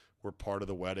that were part of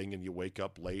the wedding, and you wake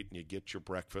up late and you get your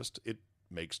breakfast. It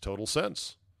makes total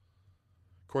sense.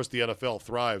 Of course, the NFL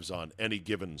thrives on any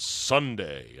given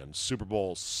Sunday and Super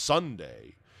Bowl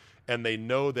Sunday, and they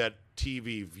know that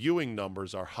TV viewing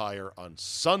numbers are higher on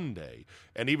Sunday.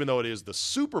 And even though it is the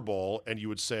Super Bowl, and you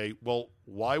would say, well,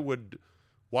 why would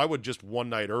just one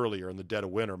night earlier in the dead of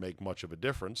winter make much of a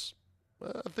difference?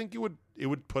 I think it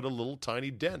would put a little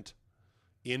tiny dent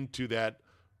into that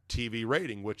TV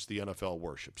rating, which the NFL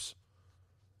worships.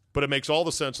 But it makes all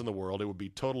the sense in the world. It would be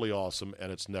totally awesome,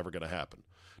 and it's never going to happen.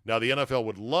 Now, the NFL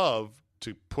would love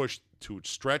to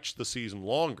stretch the season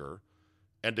longer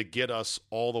and to get us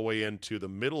all the way into the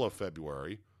middle of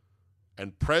February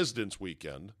and President's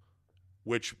Weekend,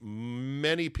 which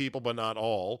many people, but not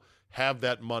all, have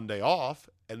that Monday off,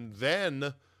 and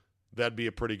then that'd be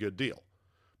a pretty good deal.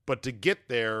 But to get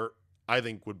there, I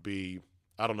think would be,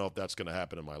 I don't know if that's going to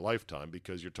happen in my lifetime,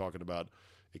 because you're talking about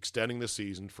extending the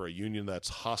season for a union that's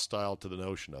hostile to the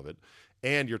notion of it,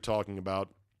 and you're talking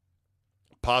about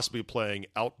possibly playing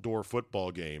outdoor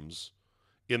football games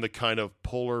in the kind of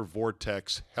polar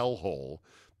vortex hellhole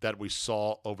that we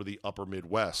saw over the upper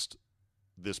Midwest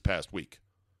this past week.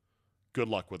 Good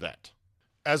luck with that.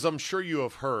 As I'm sure you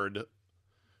have heard,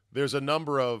 there's a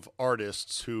number of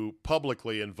artists who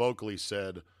publicly and vocally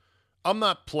said, I'm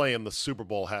not playing the Super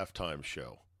Bowl halftime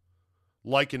show,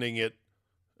 likening it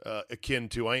akin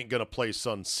to, I ain't going to play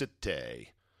Sun City,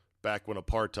 back when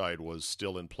apartheid was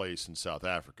still in place in South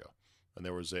Africa. And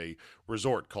there was a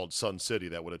resort called Sun City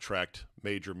that would attract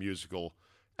major musical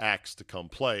acts to come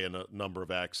play, and a number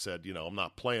of acts said, I'm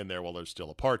not playing there while there's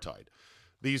still apartheid.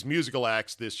 These musical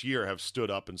acts this year have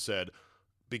stood up and said,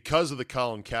 because of the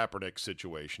Colin Kaepernick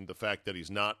situation, the fact that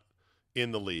he's not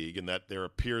in the league and that there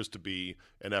appears to be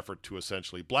an effort to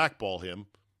essentially blackball him,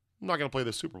 I'm not going to play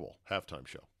the Super Bowl halftime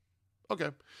show. Okay.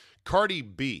 Cardi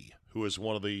B, who is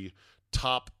one of the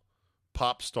top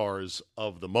pop stars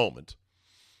of the moment,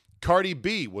 Cardi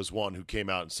B was one who came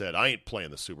out and said, I ain't playing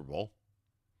the Super Bowl.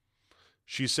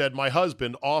 She said, my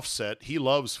husband, Offset, he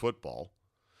loves football.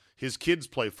 His kids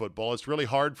play football. It's really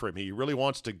hard for him. He really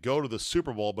wants to go to the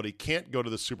Super Bowl, but he can't go to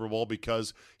the Super Bowl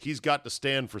because he's got to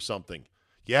stand for something.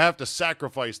 You have to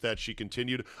sacrifice that, she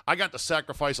continued. I got to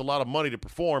sacrifice a lot of money to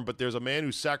perform, but there's a man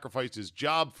who sacrificed his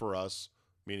job for us,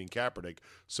 meaning Kaepernick,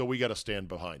 so we got to stand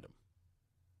behind him.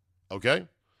 Okay?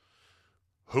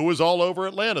 Who was all over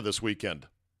Atlanta this weekend?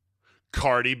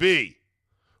 Cardi B.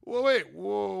 Well,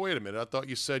 wait a minute. I thought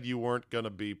you said you weren't going to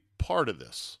be part of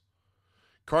this.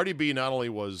 Cardi B not only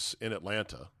was in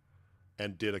Atlanta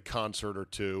and did a concert or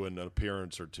two and an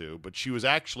appearance or two, but she was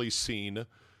actually seen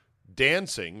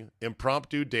dancing,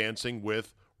 impromptu dancing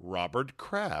with Robert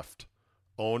Kraft,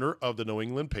 owner of the New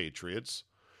England Patriots,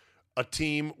 a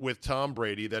team with Tom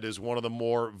Brady that is one of the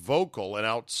more vocal and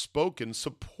outspoken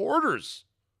supporters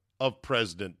of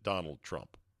President Donald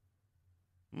Trump.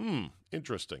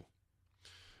 Interesting.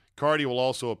 Cardi will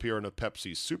also appear in a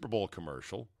Pepsi Super Bowl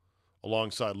commercial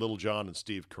alongside Lil Jon and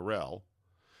Steve Carell,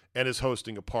 and is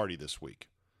hosting a party this week.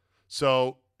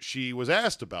 So she was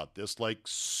asked about this, like,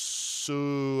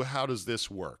 so how does this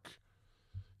work?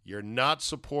 You're not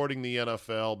supporting the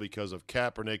NFL because of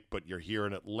Kaepernick, but you're here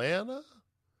in Atlanta?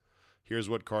 Here's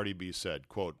what Cardi B said,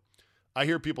 quote, I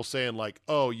hear people saying like,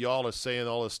 oh, y'all are saying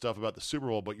all this stuff about the Super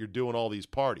Bowl, but you're doing all these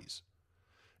parties.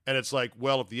 And it's like,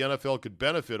 well, if the NFL could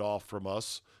benefit off from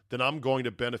us, then I'm going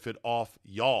to benefit off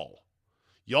y'all.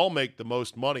 Y'all make the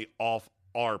most money off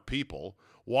our people.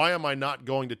 Why am I not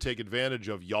going to take advantage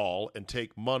of y'all and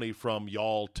take money from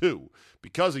y'all too?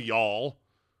 Because of y'all,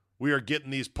 we are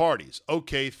getting these parties.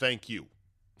 Okay, thank you.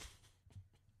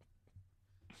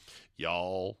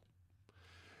 Y'all.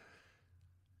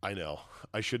 I know.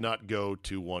 I should not go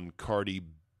to one Cardi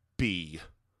B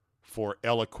for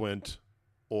eloquent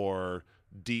or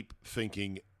deep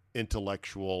thinking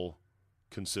intellectual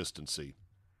consistency.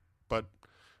 But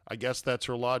I guess that's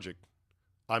her logic.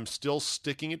 I'm still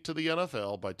sticking it to the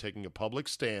NFL by taking a public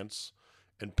stance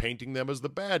and painting them as the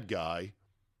bad guy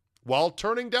while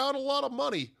turning down a lot of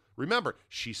money. Remember,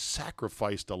 she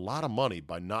sacrificed a lot of money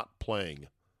by not playing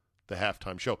the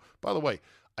halftime show. By the way,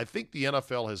 I think the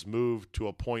NFL has moved to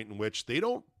a point in which they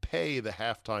don't pay the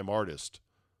halftime artist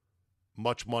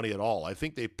much money at all. I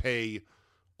think they pay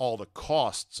all the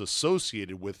costs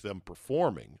associated with them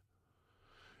performing.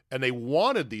 And they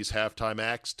wanted these halftime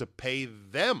acts to pay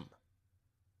them.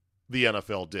 The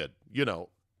NFL did,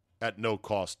 at no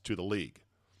cost to the league.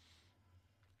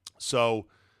 So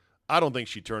I don't think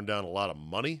she turned down a lot of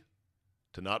money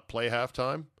to not play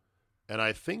halftime. And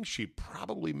I think she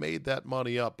probably made that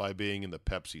money up by being in the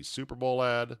Pepsi Super Bowl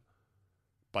ad,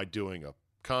 by doing a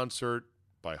concert,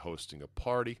 by hosting a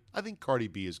party. I think Cardi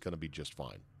B is going to be just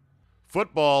fine.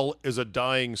 Football is a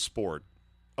dying sport.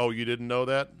 Oh, you didn't know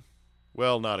that?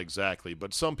 Well, not exactly,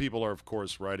 but some people are, of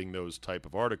course, writing those type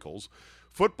of articles.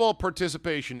 Football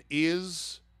participation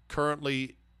is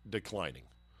currently declining.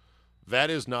 That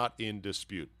is not in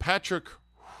dispute. Patrick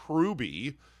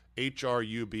Hruby,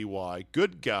 Hruby,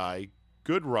 good guy,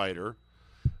 good writer,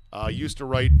 used to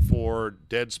write for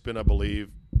Deadspin, I believe.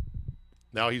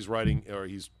 Now he's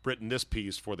written this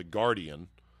piece for The Guardian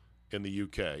in the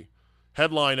UK.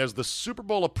 Headline, as the Super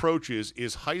Bowl approaches,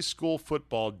 is high school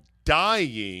football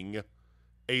dying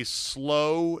a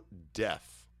slow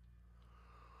death?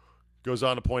 Goes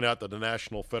on to point out that the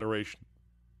National Federation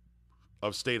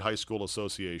of State High School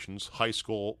Associations, high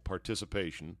school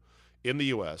participation in the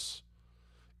U.S.,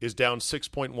 is down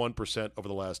 6.1% over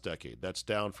the last decade. That's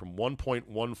down from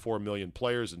 1.14 million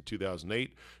players in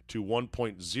 2008 to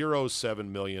 1.07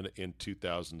 million in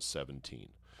 2017.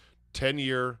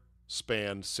 10-year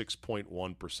span,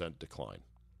 6.1% decline.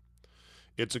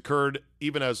 It's occurred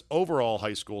even as overall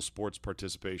high school sports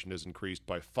participation has increased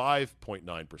by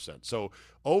 5.9%. So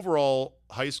overall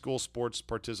high school sports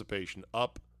participation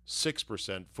up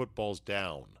 6%, football's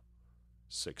down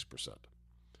 6%.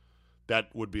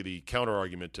 That would be the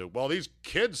counter-argument to, well, these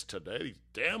kids today, these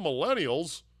damn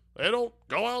millennials, they don't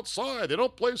go outside. They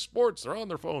don't play sports. They're on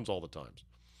their phones all the time.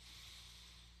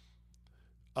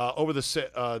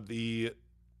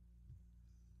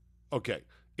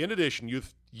 In addition,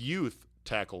 youth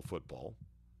tackle football,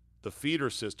 the feeder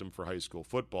system for high school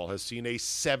football, has seen a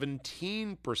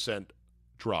 17%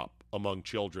 drop among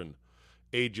children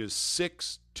ages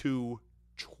 6 to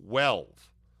 12.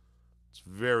 It's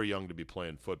very young to be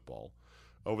playing football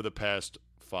over the past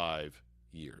 5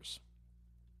 years.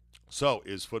 So,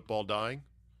 is football dying?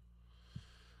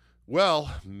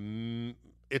 Well,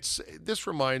 this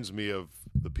reminds me of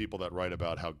the people that write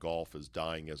about how golf is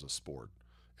dying as a sport.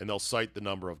 And they'll cite the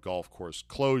number of golf course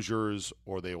closures,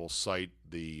 or they will cite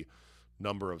the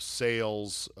number of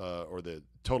sales or the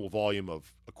total volume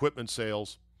of equipment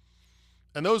sales.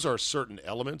 And those are certain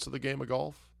elements of the game of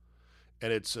golf.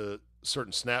 And it's a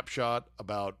certain snapshot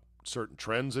about certain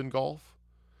trends in golf.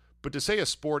 But to say a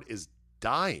sport is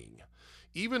dying,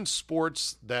 even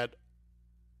sports that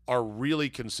are really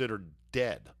considered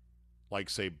dead,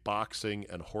 like, say, boxing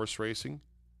and horse racing,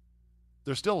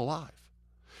 they're still alive.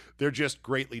 They're just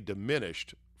greatly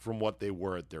diminished from what they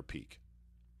were at their peak.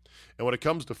 And when it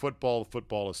comes to football,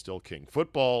 football is still king.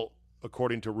 Football,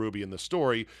 according to Ruby in the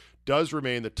story, does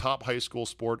remain the top high school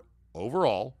sport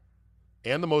overall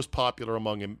and the most popular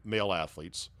among male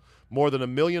athletes. More than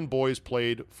 1 million boys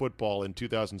played football in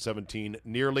 2017,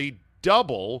 nearly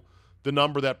double the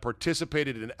number that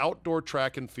participated in outdoor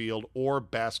track and field or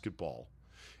basketball,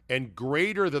 and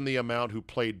greater than the amount who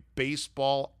played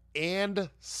baseball and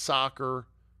soccer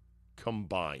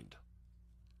combined.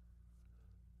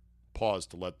 Pause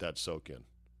to let that soak in.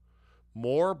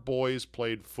 More boys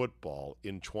played football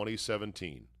in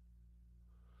 2017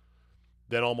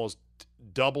 than almost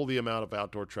double the amount of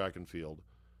outdoor track and field,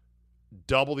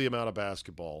 double the amount of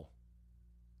basketball,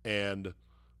 and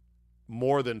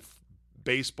more than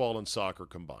baseball and soccer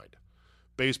combined.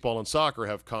 Baseball and soccer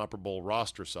have comparable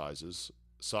roster sizes.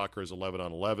 Soccer is 11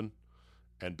 on 11,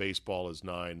 and baseball is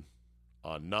 9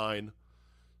 on 9.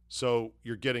 So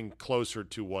you're getting closer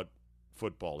to what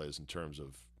football is in terms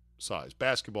of size.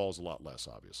 Basketball is a lot less,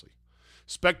 obviously.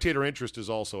 Spectator interest is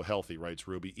also healthy, writes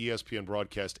Ruby. ESPN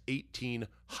broadcast 18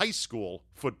 high school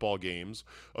football games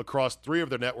across 3 of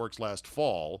their networks last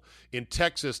fall. In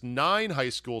Texas, 9 high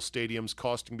school stadiums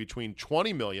costing between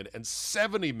 $20 million and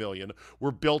 $70 million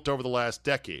were built over the last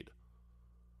decade,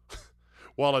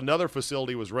 while another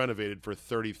facility was renovated for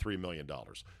 $33 million.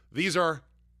 These are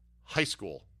high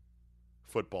school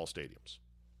football stadiums.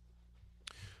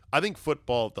 I think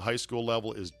football at the high school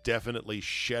level is definitely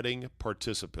shedding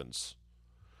participants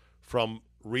from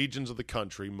regions of the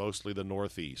country, mostly the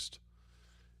Northeast,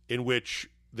 in which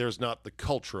there's not the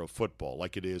culture of football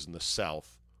like it is in the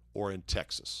South or in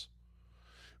Texas.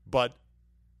 But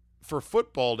for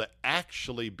football to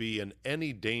actually be in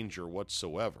any danger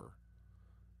whatsoever,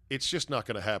 it's just not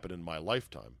going to happen in my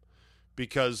lifetime.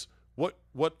 Because what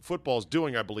football's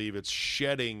doing, I believe, it's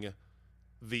shedding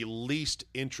the least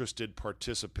interested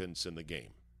participants in the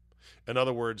game. In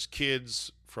other words,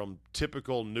 kids from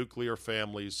typical nuclear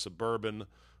families, suburban,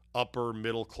 upper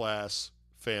middle class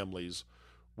families,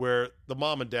 where the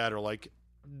mom and dad are like,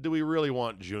 do we really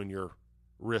want Junior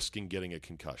risking getting a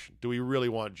concussion? Do we really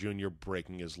want Junior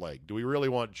breaking his leg? Do we really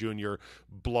want Junior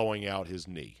blowing out his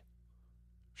knee?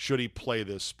 Should he play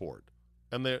this sport?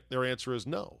 And their answer is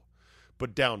no.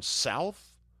 But down south,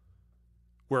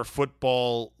 where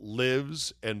football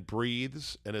lives and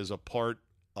breathes and is a part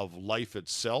of life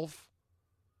itself,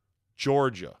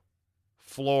 Georgia,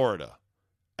 Florida,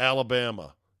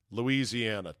 Alabama,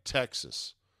 Louisiana,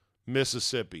 Texas,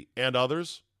 Mississippi, and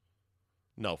others,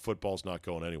 no, football's not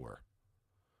going anywhere.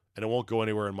 And it won't go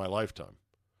anywhere in my lifetime.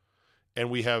 And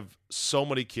we have so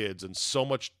many kids and so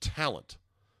much talent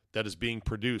that is being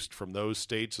produced from those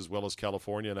states as well as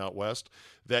California and out west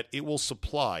that it will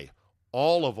supply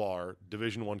all of our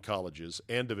Division I colleges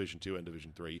and Division II and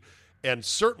Division III, and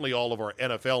certainly all of our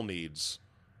NFL needs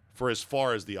for as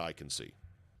far as the eye can see.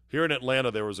 Here in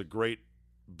Atlanta, there was a great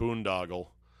boondoggle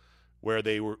where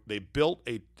they built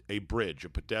a bridge, a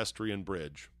pedestrian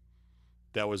bridge,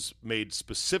 that was made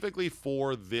specifically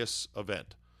for this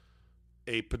event.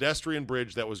 A pedestrian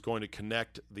bridge that was going to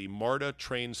connect the MARTA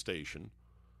train station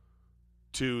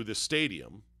to the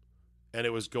stadium, and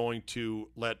it was going to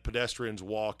let pedestrians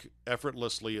walk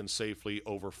effortlessly and safely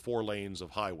over 4 lanes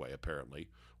of highway, apparently,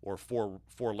 or four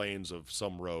lanes of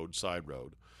some road, side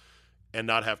road, and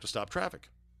not have to stop traffic.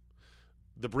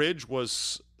 The bridge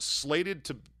was slated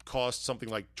to cost something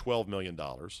like $12 million.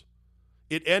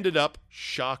 It ended up,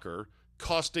 shocker,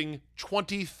 costing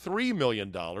 $23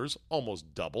 million,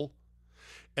 almost double.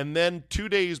 And then 2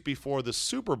 days before the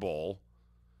Super Bowl,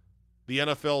 the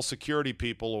NFL security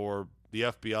people or the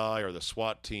FBI or the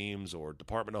SWAT teams or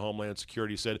Department of Homeland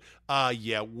Security said,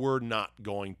 yeah, we're not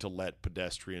going to let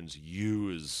pedestrians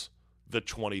use the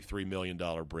 $23 million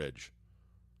bridge.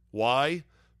 Why?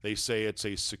 They say it's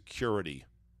a security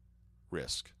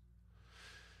risk.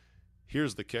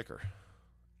 Here's the kicker.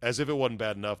 As if it wasn't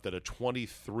bad enough that a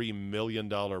 $23 million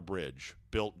bridge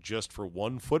built just for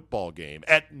one football game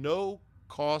at no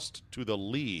cost to the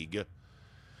league,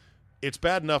 it's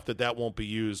bad enough that won't be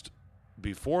used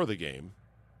before the game.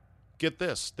 Get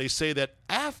this. They say that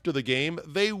after the game,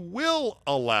 they will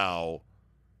allow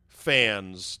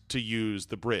fans to use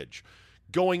the bridge.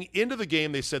 Going into the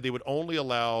game, they said they would only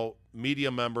allow media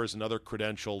members and other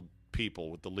credentialed people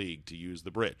with the league to use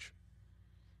the bridge.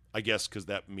 I guess because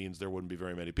that means there wouldn't be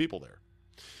very many people there.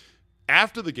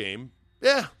 After the game,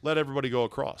 let everybody go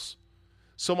across.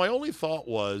 So my only thought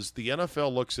was the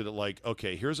NFL looks at it like,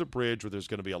 okay, here's a bridge where there's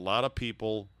going to be a lot of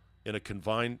people in a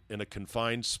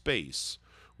confined space,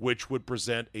 which would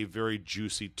present a very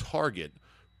juicy target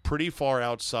pretty far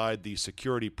outside the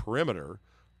security perimeter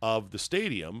of the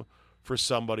stadium for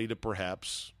somebody to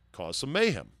perhaps cause some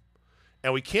mayhem.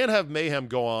 And we can't have mayhem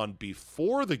go on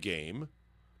before the game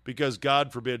because,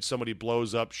 God forbid, somebody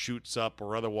blows up, shoots up,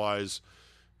 or otherwise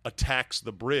attacks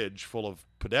the bridge full of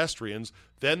pedestrians.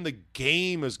 Then the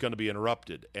game is going to be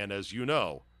interrupted. And as you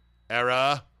know,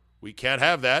 we can't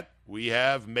have that. We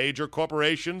have major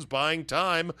corporations buying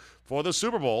time for the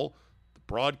Super Bowl. The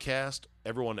broadcast,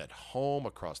 everyone at home,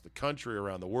 across the country,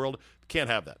 around the world, can't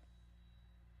have that.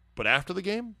 But after the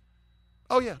game,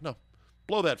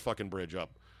 blow that fucking bridge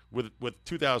up. With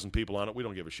 2,000 people on it, we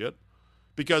don't give a shit.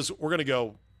 Because we're going to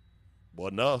go,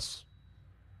 wasn't us.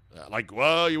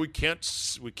 We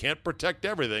can't protect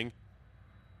everything.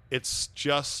 It's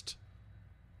just,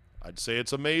 I'd say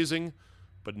it's amazing,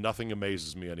 but nothing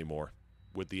amazes me anymore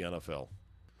with the NFL.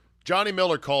 Johnny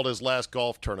Miller called his last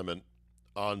golf tournament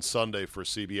on Sunday for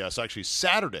CBS. Actually,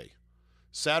 Saturday.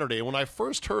 And when I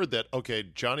first heard that, okay,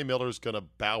 Johnny Miller's going to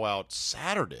bow out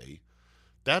Saturday,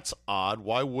 that's odd.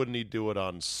 Why wouldn't he do it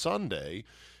on Sunday?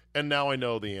 And now I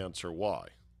know the answer why.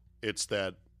 It's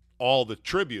that all the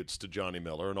tributes to Johnny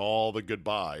Miller and all the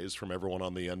goodbyes from everyone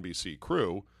on the NBC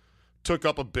crew took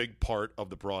up a big part of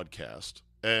the broadcast.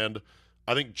 And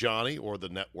I think Johnny or the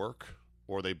network,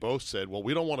 or they both said, well,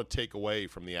 we don't want to take away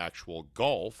from the actual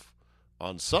golf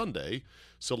on Sunday,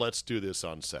 so let's do this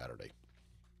on Saturday.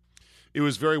 It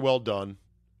was very well done,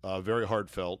 very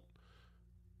heartfelt.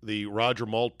 The Roger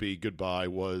Maltby goodbye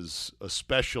was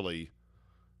especially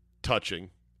touching.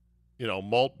 You know,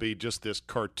 Maltby, just this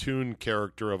cartoon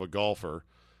character of a golfer,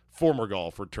 former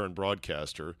golfer turned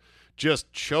broadcaster,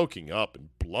 just choking up and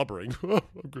blubbering.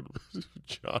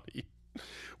 Johnny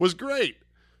was great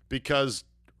because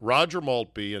Roger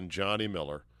Maltby and Johnny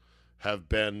Miller have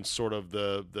been sort of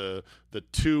the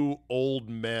two old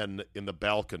men in the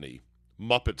balcony,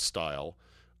 Muppet style,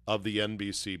 of the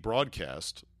NBC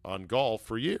broadcast on golf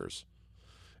for years.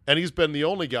 And he's been the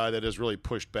only guy that has really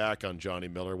pushed back on Johnny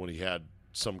Miller when he had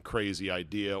some crazy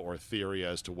idea or theory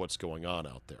as to what's going on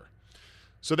out there.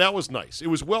 So that was nice. It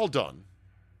was well done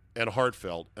and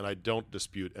heartfelt, and I don't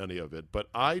dispute any of it. But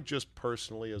I just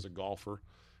personally, as a golfer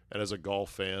and as a golf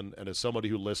fan and as somebody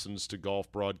who listens to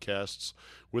golf broadcasts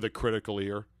with a critical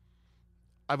ear,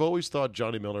 I've always thought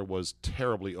Johnny Miller was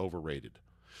terribly overrated.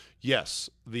 Yes,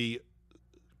 the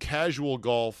casual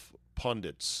golf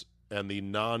pundits and the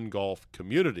non-golf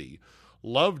community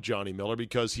loved Johnny Miller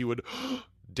because he would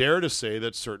dare to say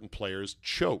that certain players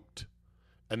choked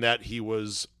and that he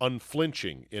was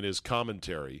unflinching in his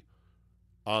commentary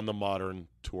on the modern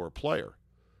tour player.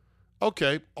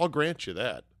 Okay, I'll grant you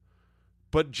that.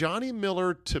 But Johnny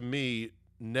Miller, to me,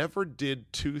 never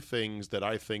did two things that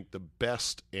I think the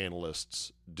best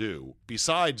analysts do,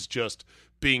 besides just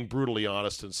being brutally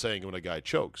honest and saying when a guy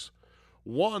chokes.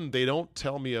 One, they don't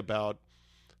tell me about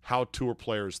how tour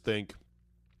players think.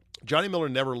 Johnny Miller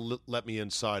never let me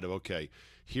inside of, okay,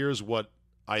 here's what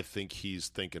I think he's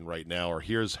thinking right now, or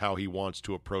here's how he wants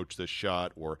to approach this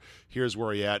shot, or here's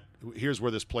where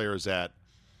this player is at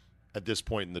this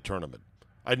point in the tournament.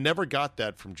 I never got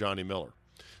that from Johnny Miller.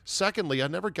 Secondly, I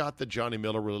never got that Johnny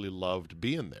Miller really loved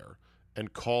being there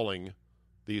and calling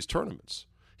these tournaments.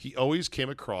 He always came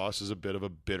across as a bit of a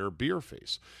bitter beer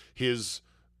face. His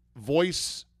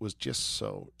voice was just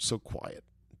so quiet,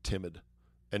 timid,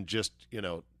 and just,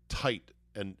 tight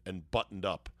and buttoned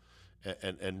up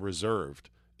and reserved.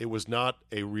 It was not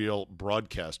a real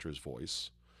broadcaster's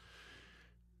voice.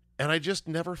 And I just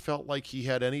never felt like he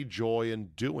had any joy in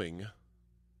doing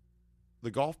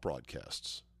the golf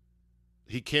broadcasts.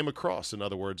 He came across, in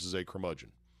other words, as a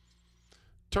curmudgeon.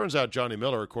 Turns out Johnny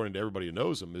Miller, according to everybody who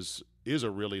knows him, is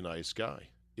a really nice guy,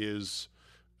 is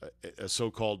a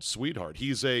so-called sweetheart.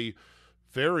 He's a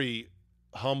very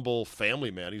humble family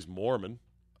man. He's Mormon.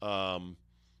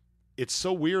 It's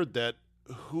so weird that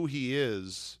who he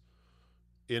is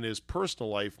in his personal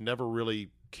life never really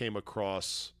came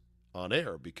across on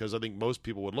air, because I think most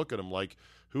people would look at him like,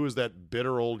 who is that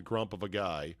bitter old grump of a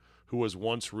guy who was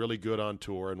once really good on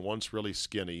tour and once really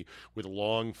skinny with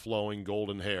long flowing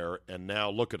golden hair, and now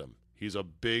look at him. He's a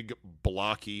big,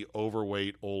 blocky,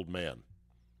 overweight old man.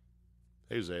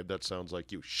 Hey, Zabe, that sounds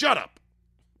like you. Shut up!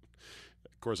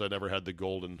 Of course, I never had the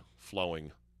golden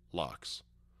flowing locks.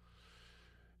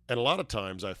 And a lot of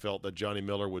times I felt that Johnny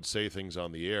Miller would say things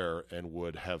on the air and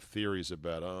would have theories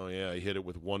about, oh, yeah, he hit it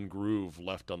with one groove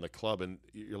left on the club. And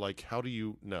you're like, how do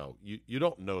you know? You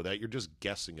don't know that. You're just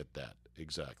guessing at that.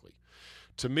 Exactly.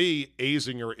 To me,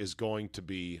 Azinger is going to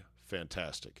be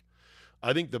fantastic.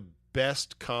 I think the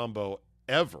best combo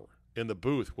ever in the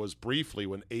booth was briefly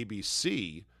when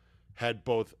ABC had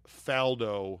both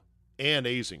Faldo and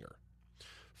Azinger.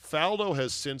 Faldo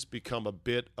has since become a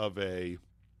bit of a,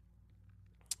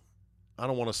 I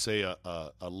don't want to say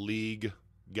a league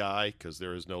guy, because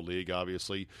there is no league,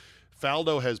 obviously.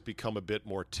 Faldo has become a bit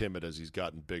more timid as he's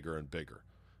gotten bigger and bigger.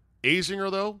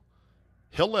 Azinger, though,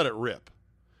 he'll let it rip.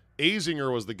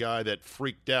 Azinger was the guy that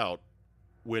freaked out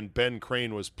when Ben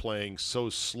Crane was playing so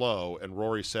slow and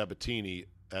Rory Sabatini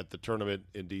at the tournament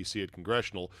in D.C. at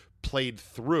Congressional played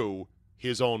through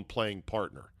his own playing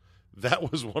partner.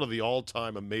 That was one of the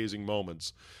all-time amazing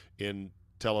moments in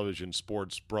television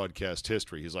sports broadcast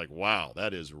history. He's like, wow,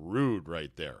 that is rude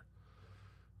right there.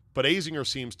 But Azinger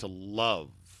seems to love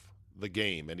the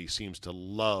game, and he seems to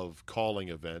love calling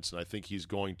events, and I think he's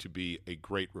going to be a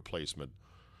great replacement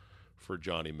for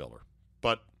Johnny Miller.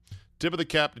 But tip of the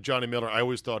cap to Johnny Miller. I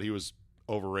always thought he was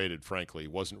overrated, frankly.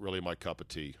 Wasn't really my cup of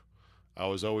tea. I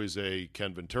was always a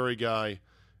Ken Venturi guy,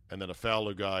 and then a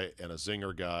Fowler guy, and a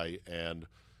Zinger guy, and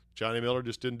Johnny Miller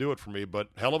just didn't do it for me. But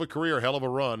hell of a career, hell of a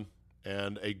run,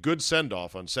 and a good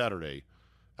send-off on Saturday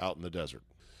out in the desert.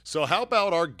 So how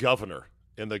about our governor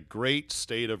in the great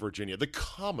state of Virginia, the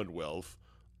Commonwealth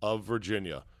of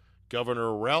Virginia,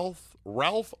 Governor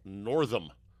Ralph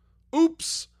Northam?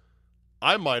 Oops!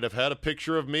 I might have had a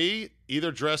picture of me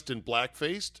either dressed in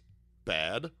blackface,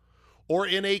 bad, or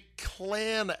in a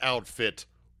Klan outfit,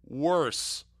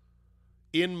 worse,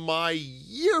 in my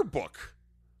yearbook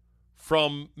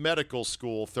from medical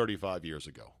school 35 years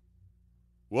ago.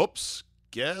 Whoops,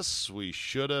 guess we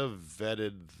should have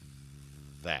vetted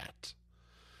that.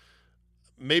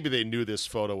 Maybe they knew this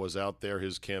photo was out there,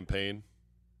 his campaign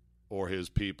or his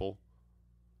people.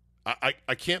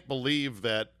 I can't believe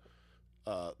that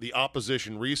the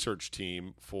opposition research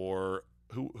team for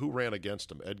who ran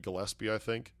against him, Ed Gillespie, I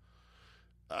think.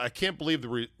 I can't believe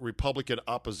the Republican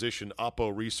opposition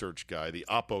Oppo research guy, the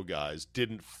Oppo guys,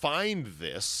 didn't find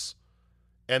this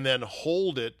and then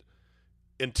hold it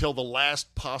until the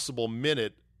last possible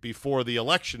minute before the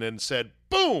election and said,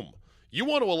 boom, you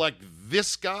want to elect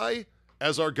this guy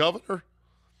as our governor?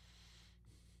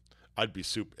 I'd be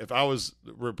super. If I was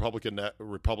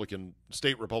Republican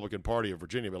state Republican Party of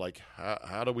Virginia, I'd be like,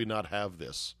 how do we not have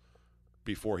this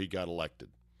before he got elected?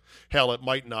 Hell, it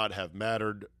might not have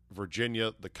mattered.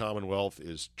 Virginia, the Commonwealth,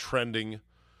 is trending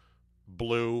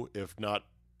blue, if not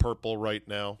purple, right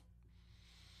now.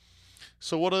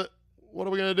 So what are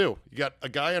we going to do? You got a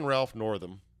guy in Ralph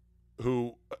Northam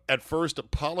who at first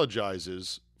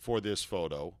apologizes for this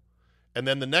photo, and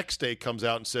then the next day comes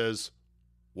out and says,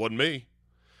 wasn't me.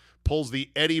 Pulls the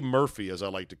Eddie Murphy, as I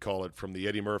like to call it, from the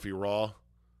Eddie Murphy Raw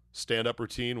stand-up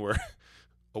routine where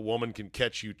a woman can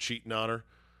catch you cheating on her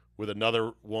with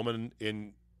another woman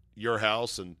in your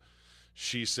house, and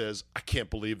she says, I can't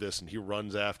believe this, and he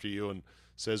runs after you and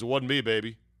says, it wasn't me,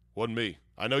 baby. Wasn't me.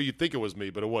 I know you think it was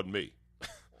me, but it wasn't me.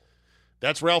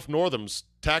 That's Ralph Northam's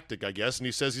tactic, I guess, and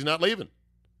he says he's not leaving.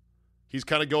 He's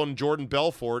kind of going Jordan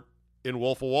Belfort in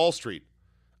Wolf of Wall Street.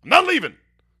 I'm not leaving.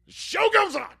 Show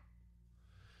goes on.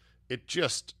 It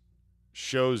just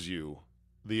shows you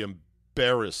the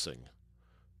embarrassing,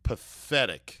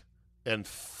 pathetic, and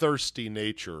thirsty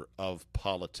nature of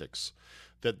politics.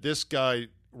 That this guy,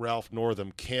 Ralph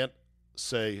Northam, can't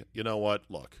say, you know what,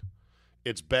 look,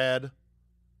 it's bad.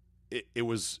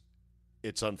 It's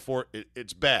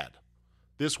bad.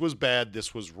 This was bad.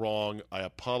 This was wrong. I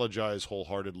apologize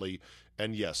wholeheartedly.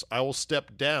 And yes, I will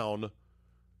step down,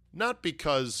 not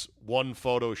because one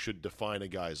photo should define a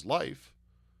guy's life.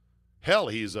 Hell,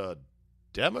 he's a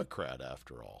Democrat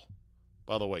after all.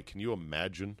 By the way, can you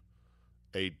imagine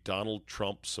a Donald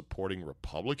Trump supporting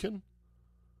Republican?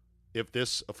 If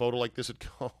a photo like this had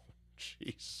come, oh,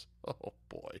 jeez, oh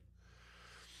boy.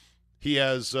 He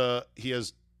has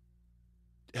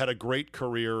had a great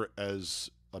career as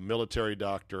a military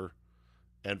doctor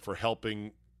and for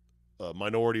helping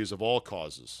minorities of all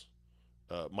causes,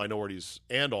 minorities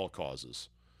and all causes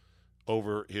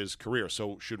over his career.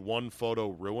 So should one photo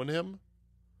ruin him?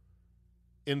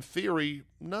 In theory,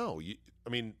 no.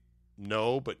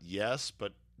 No, but yes,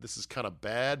 but this is kind of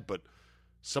bad, but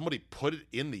somebody put it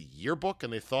in the yearbook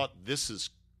and they thought this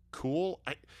is cool.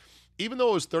 Even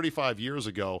though it was 35 years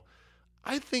ago,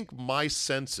 I think my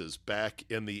senses back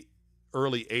in the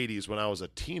early 80s when I was a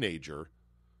teenager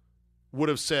would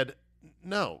have said,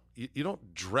 no, you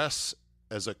don't dress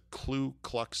as a Ku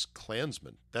Klux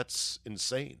Klansman. That's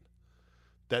insane.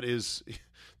 That is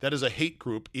a hate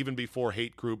group even before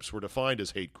hate groups were defined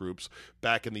as hate groups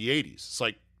back in the 80s. It's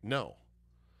like, no.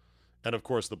 And, of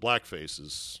course, the blackface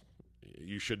is,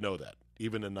 you should know that,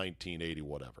 even in 1980,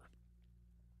 whatever.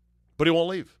 But he won't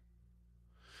leave.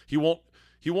 He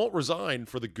won't resign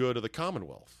for the good of the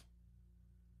Commonwealth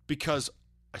because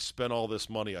I spent all this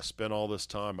money, I spent all this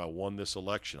time, I won this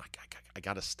election, I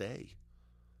got to stay.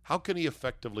 How can he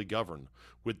effectively govern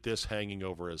with this hanging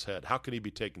over his head? How can he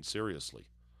be taken seriously?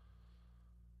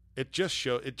 It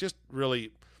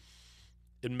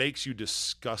makes you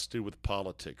disgusted with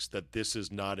politics that this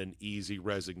is not an easy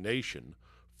resignation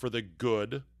for the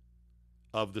good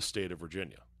of the state of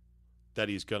Virginia, that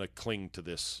he's going to cling to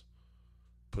this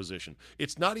position.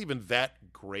 It's not even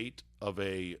that great of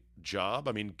a job.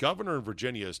 I mean, governor in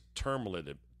Virginia is term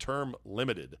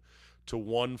limited to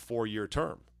 1 4-year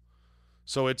term.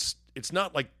 So it's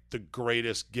not like the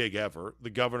greatest gig ever. The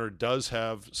governor does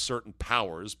have certain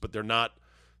powers, but they're not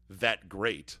that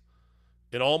great.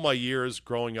 In all my years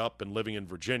growing up and living in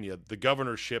Virginia, the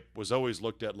governorship was always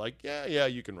looked at like, yeah,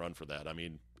 you can run for that. I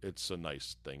mean, it's a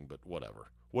nice thing, but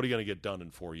whatever. What are you going to get done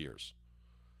in 4 years?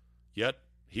 Yet,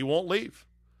 he won't leave.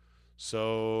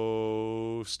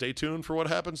 So stay tuned for what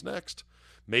happens next.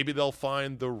 Maybe they'll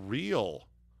find the real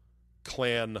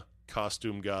Klan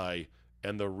costume guy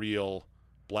and the real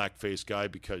blackface guy,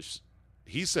 because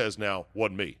he says now,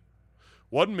 wasn't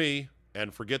me,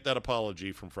 and forget that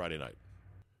apology from Friday night.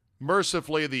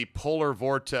 Mercifully, the polar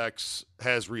vortex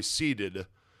has receded,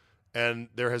 and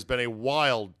there has been a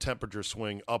wild temperature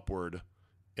swing upward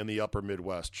in the upper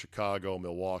Midwest, Chicago,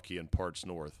 Milwaukee, and parts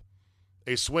north.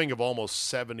 A swing of almost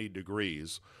 70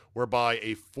 degrees, whereby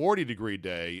a 40-degree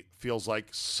day feels like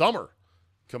summer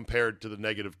compared to the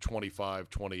negative 25,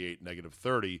 28, negative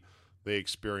 30 they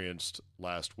experienced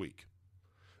last week.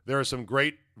 There are some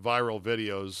great viral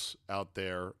videos out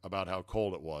there about how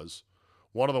cold it was.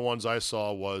 One of the ones I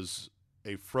saw was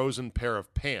a frozen pair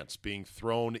of pants being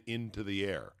thrown into the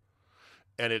air,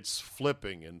 and it's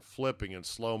flipping in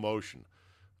slow motion.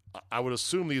 I would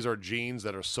assume these are jeans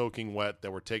that are soaking wet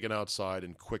that were taken outside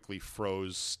and quickly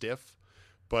froze stiff,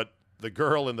 but the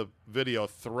girl in the video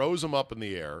throws them up in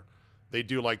the air. They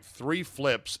do like 3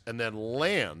 flips and then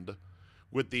land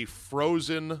with the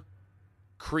frozen,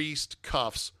 creased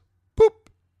cuffs, boop,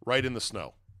 right in the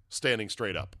snow, standing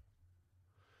straight up.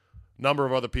 A number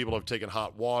of other people have taken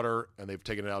hot water, and they've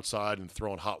taken it outside and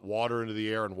thrown hot water into the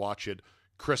air and watch it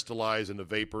crystallize into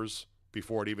vapors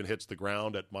before it even hits the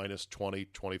ground at minus 20,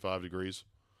 25 degrees.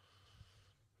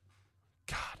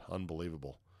 God,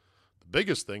 unbelievable. The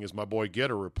biggest thing is my boy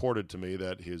Getter reported to me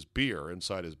that his beer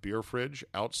inside his beer fridge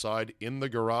outside in the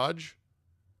garage,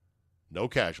 no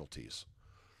casualties.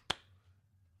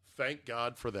 Thank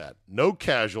God for that. No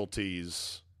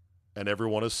casualties, and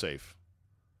everyone is safe.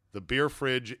 The beer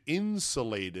fridge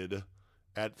insulated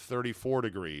at 34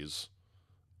 degrees,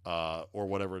 or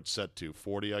whatever it's set to.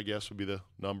 40, I guess, would be the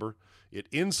number. It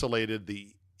insulated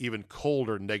the even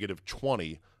colder negative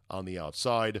 20 on the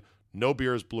outside. No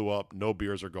beers blew up. No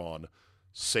beers are gone.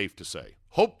 Safe to say.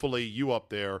 Hopefully you up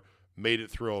there made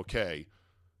it through okay.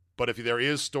 But if there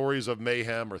is stories of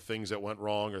mayhem or things that went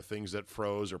wrong or things that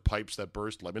froze or pipes that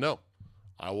burst, let me know.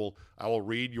 I will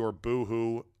read your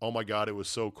boo-hoo, oh my God, it was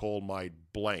so cold, my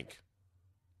blank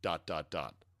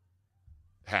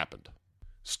happened.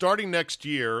 Starting next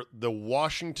year, the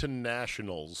Washington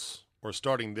Nationals, or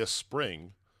starting this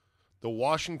spring, the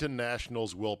Washington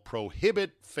Nationals will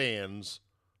prohibit fans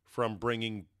from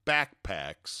bringing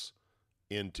backpacks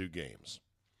into games.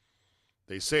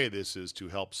 They say this is to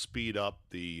help speed up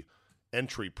the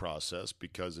entry process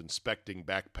because inspecting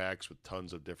backpacks with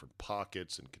tons of different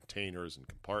pockets and containers and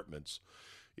compartments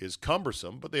is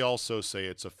cumbersome, but they also say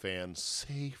it's a fan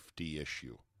safety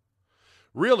issue.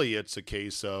 Really, it's a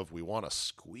case of we want to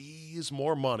squeeze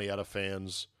more money out of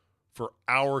fans for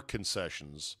our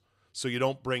concessions so you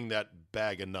don't bring that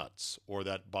bag of nuts or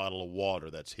that bottle of water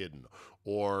that's hidden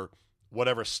or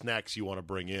whatever snacks you want to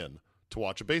bring in to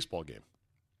watch a baseball game.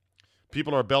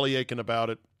 People are belly aching about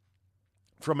it.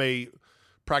 From a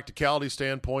practicality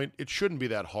standpoint, it shouldn't be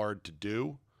that hard to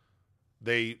do.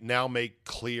 They now make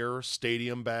clear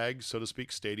stadium bags, so to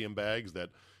speak, stadium bags that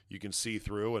you can see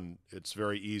through, and it's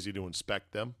very easy to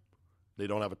inspect them. They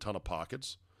don't have a ton of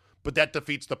pockets. But that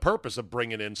defeats the purpose of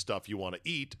bringing in stuff you want to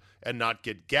eat and not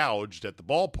get gouged at the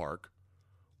ballpark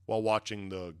while watching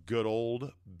the good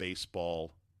old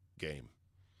baseball game.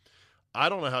 I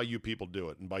don't know how you people do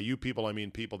it. And by you people, I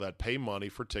mean people that pay money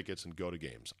for tickets and go to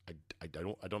games. I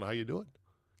don't know how you do it.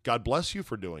 God bless you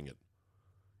for doing it.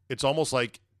 It's almost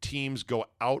like teams go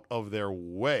out of their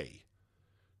way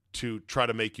to try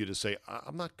to make you to say,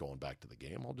 I'm not going back to the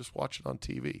game. I'll just watch it on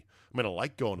TV. I mean, I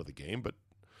like going to the game,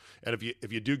 and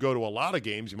if you do go to a lot of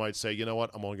games, you might say, you know what,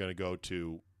 I'm only going to go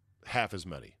to half as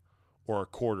many or a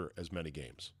quarter as many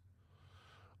games.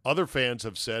 Other fans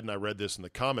have said, and I read this in the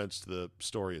comments to the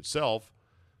story itself,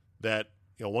 that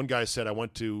one guy said, I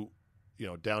went to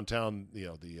downtown,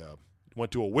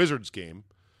 went to a Wizards game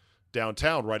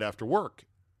downtown right after work,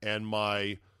 and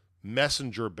my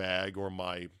messenger bag or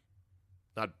my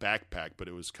not backpack, but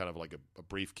it was kind of like a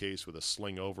briefcase with a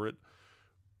sling over it,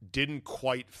 didn't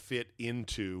quite fit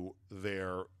into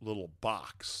their little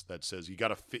box that says you got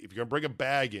to fit. If you're going to bring a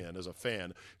bag in as a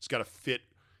fan, it's got to fit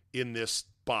in this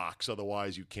box,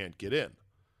 otherwise you can't get in.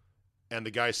 And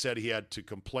the guy said he had to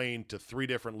complain to 3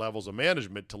 different levels of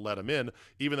management to let him in,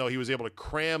 even though he was able to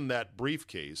cram that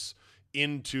briefcase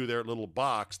into their little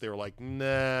box. They were like,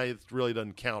 nah, it really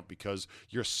doesn't count because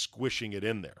you're squishing it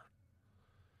in there.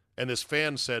 And this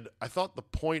fan said, I thought the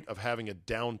point of having a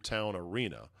downtown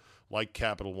arena like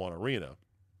Capital One Arena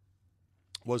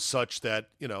was such that,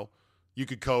 you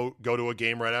could go to a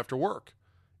game right after work.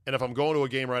 And if I'm going to a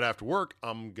game right after work,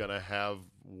 I'm going to have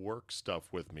work stuff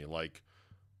with me, like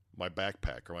my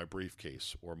backpack or my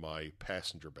briefcase or my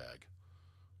passenger bag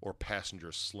or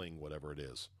passenger sling, whatever it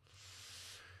is.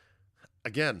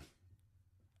 Again,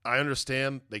 I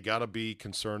understand they got to be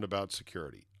concerned about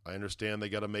security. I understand they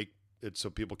got to make it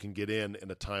so people can get in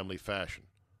a timely fashion.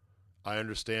 I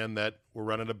understand that we're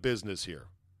running a business here.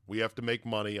 We have to make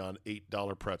money on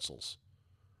 $8 pretzels.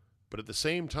 But at the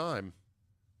same time,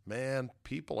 man,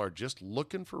 people are just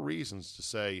looking for reasons to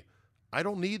say, I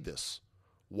don't need this.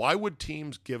 Why would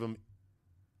teams give them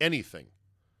anything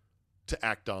to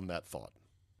act on that thought?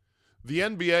 The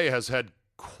NBA has had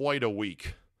quite a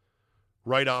week,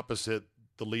 right opposite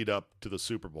the lead up to the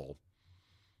Super Bowl.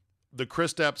 The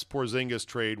Kristaps Porzingis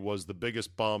trade was the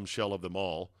biggest bombshell of them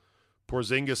all.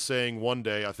 Porzingis saying one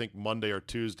day, I think Monday or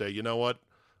Tuesday, you know what?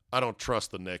 I don't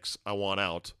trust the Knicks. I want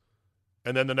out.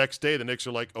 And then the next day, the Knicks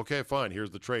are like, okay, fine,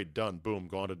 here's the trade. Done. Boom,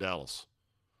 gone to Dallas.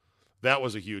 That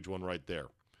was a huge one right there.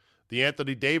 The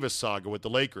Anthony Davis saga with the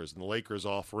Lakers, and the Lakers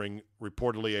offering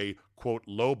reportedly a, quote,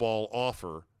 lowball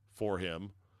offer for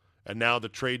him. And now the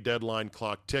trade deadline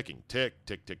clock ticking. Tick,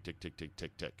 tick, tick, tick, tick, tick,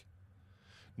 tick, tick.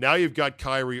 Now you've got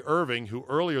Kyrie Irving, who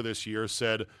earlier this year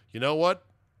said, you know what,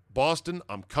 Boston,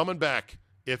 I'm coming back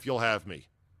if you'll have me.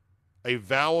 A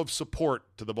vow of support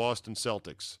to the Boston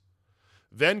Celtics.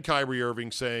 Then Kyrie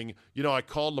Irving saying, I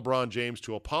called LeBron James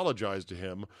to apologize to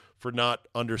him for not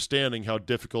understanding how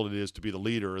difficult it is to be the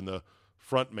leader and the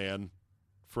front man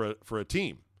for a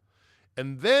team.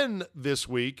 And then this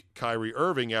week, Kyrie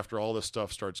Irving, after all this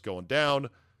stuff starts going down,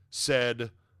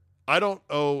 said, I don't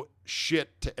owe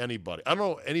shit to anybody. I don't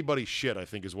owe anybody shit, I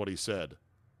think is what he said,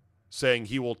 saying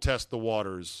he will test the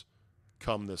waters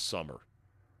come this summer,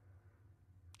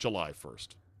 July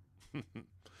 1st.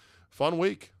 Fun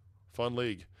week, fun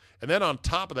league. And then on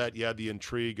top of that, you had the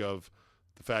intrigue of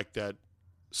the fact that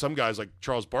some guys like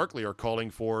Charles Barkley are calling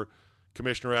for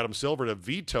Commissioner Adam Silver to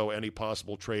veto any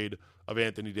possible trade of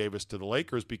Anthony Davis to the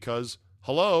Lakers because,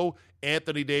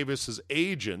 Anthony Davis's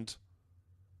agent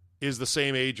is the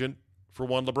same agent for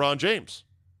one LeBron James.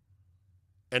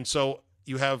 And so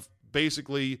you have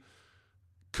basically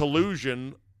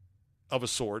collusion of a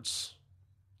sorts,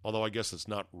 although I guess it's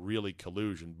not really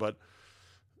collusion, but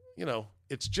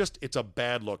it's a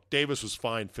bad look. Davis was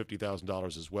fined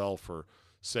 $50,000 as well for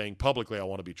saying publicly, I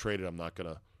want to be traded. I'm not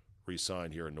going to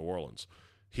re-sign here in New Orleans.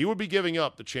 He would be giving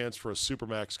up the chance for a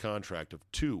Supermax contract of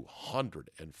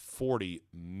 $240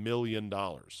 million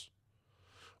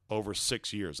over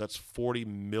 6 years. That's $40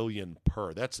 million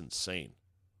per. That's insane.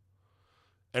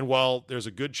 And while there's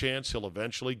a good chance he'll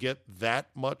eventually get that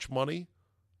much money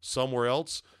somewhere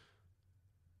else,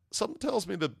 something tells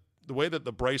me that the way that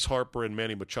the Bryce Harper and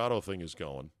Manny Machado thing is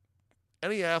going,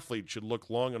 any athlete should look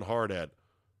long and hard at,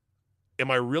 am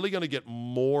I really going to get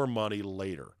more money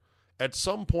later? At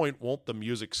some point, won't the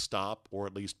music stop or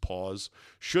at least pause?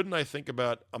 Shouldn't I think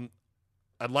about,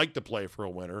 I'd like to play for a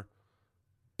winner,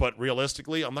 but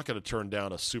realistically, I'm not going to turn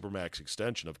down a Supermax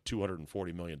extension of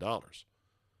 $240 million.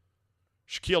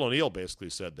 Shaquille O'Neal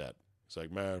basically said that. He's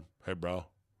like, man, hey, bro,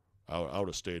 I would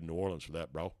have stayed in New Orleans for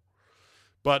that, bro.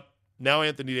 But now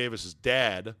Anthony Davis's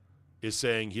dad is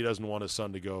saying he doesn't want his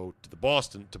son to go to the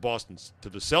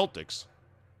Celtics.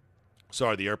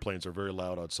 Sorry, the airplanes are very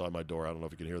loud outside my door. I don't know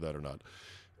if you can hear that or not.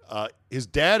 His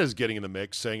dad is getting in the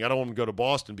mix, saying, I don't want him to go to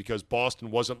Boston because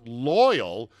Boston wasn't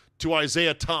loyal to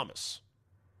Isaiah Thomas.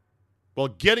 Well,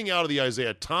 getting out of the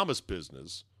Isaiah Thomas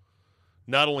business,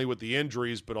 not only with the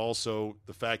injuries, but also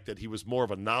the fact that he was more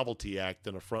of a novelty act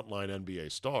than a frontline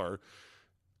NBA star,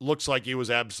 looks like it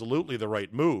was absolutely the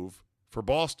right move for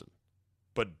Boston.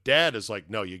 But dad is like,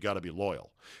 no, you got to be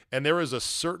loyal. And there is a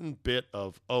certain bit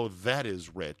of, oh, that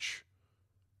is rich.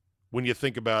 When you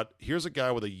think about, here's a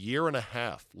guy with 1.5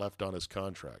 years left on his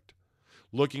contract,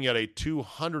 looking at a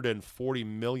 $240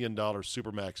 million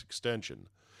Supermax extension,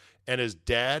 and his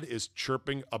dad is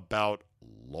chirping about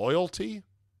loyalty?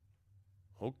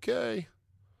 Okay.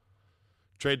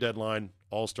 Trade deadline,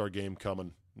 All-Star game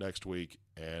coming next week,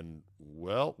 and,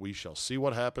 well, we shall see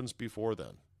what happens before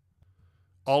then.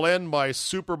 I'll end my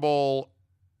Super Bowl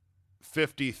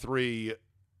 53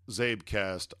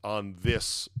 Zabecast on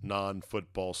this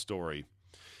non-football story.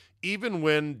 Even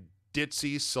when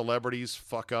ditzy celebrities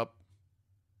fuck up,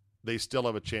 they still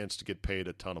have a chance to get paid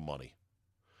a ton of money.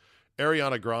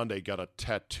 Ariana Grande got a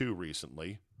tattoo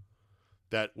recently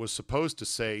that was supposed to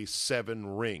say 7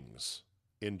 rings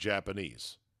in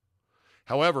Japanese.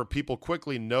 However, people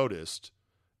quickly noticed,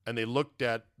 and they looked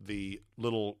at the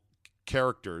little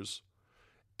characters,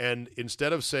 and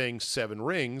instead of saying 7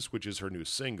 rings, which is her new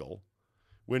single,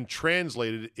 when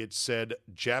translated, it said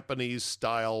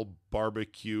Japanese-style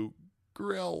barbecue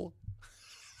grill.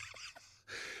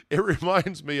 It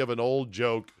reminds me of an old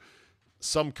joke.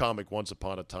 Some comic once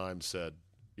upon a time said,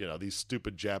 these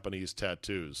stupid Japanese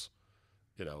tattoos,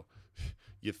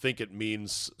 you think it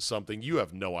means something. You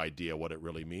have no idea what it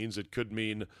really means. It could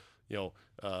mean,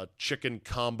 chicken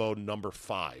combo number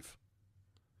 5.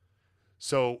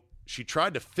 So she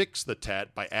tried to fix the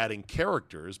tat by adding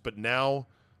characters, but now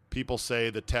people say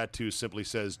the tattoo simply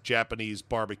says Japanese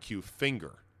barbecue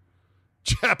finger.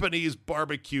 Japanese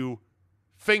barbecue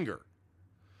finger.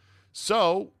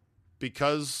 So,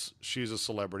 because she's a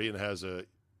celebrity and has a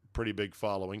pretty big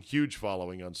following, huge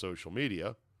following on social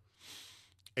media,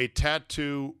 a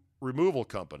tattoo removal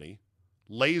company,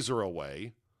 Laser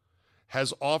Away,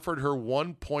 has offered her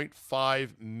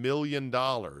 $1.5 million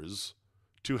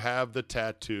to have the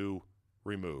tattoo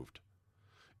removed.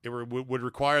 It would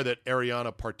require that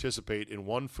Ariana participate in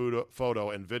one photo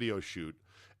and video shoot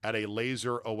at a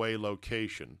Laser Away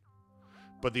location.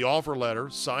 But the offer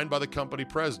letter, signed by the company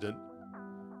president,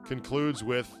 concludes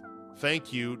with,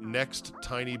 "Thank you, next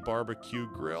tiny barbecue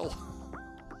grill."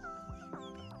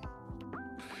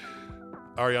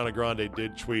 Ariana Grande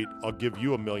did tweet, "I'll give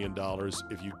you $1 million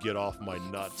if you get off my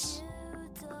nuts."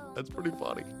 That's pretty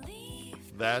funny.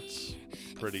 That's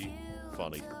pretty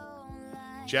funny.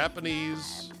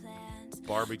 Japanese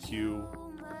barbecue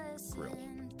grill.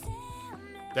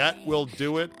 That will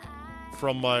do it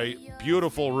from my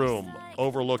beautiful room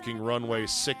overlooking runway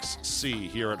 6C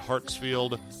here at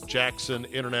Hartsfield-Jackson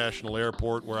International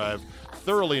Airport, where I've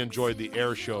thoroughly enjoyed the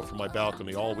air show from my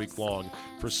balcony all week long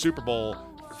for Super Bowl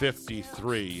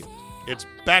 53. It's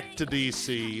back to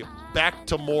D.C., back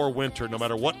to more winter, no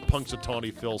matter what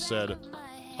Punxsutawney Phil said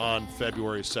on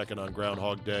February 2nd on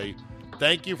Groundhog Day.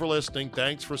 Thank you for listening.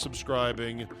 Thanks for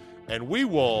subscribing. And we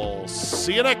will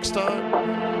see you next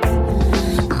time.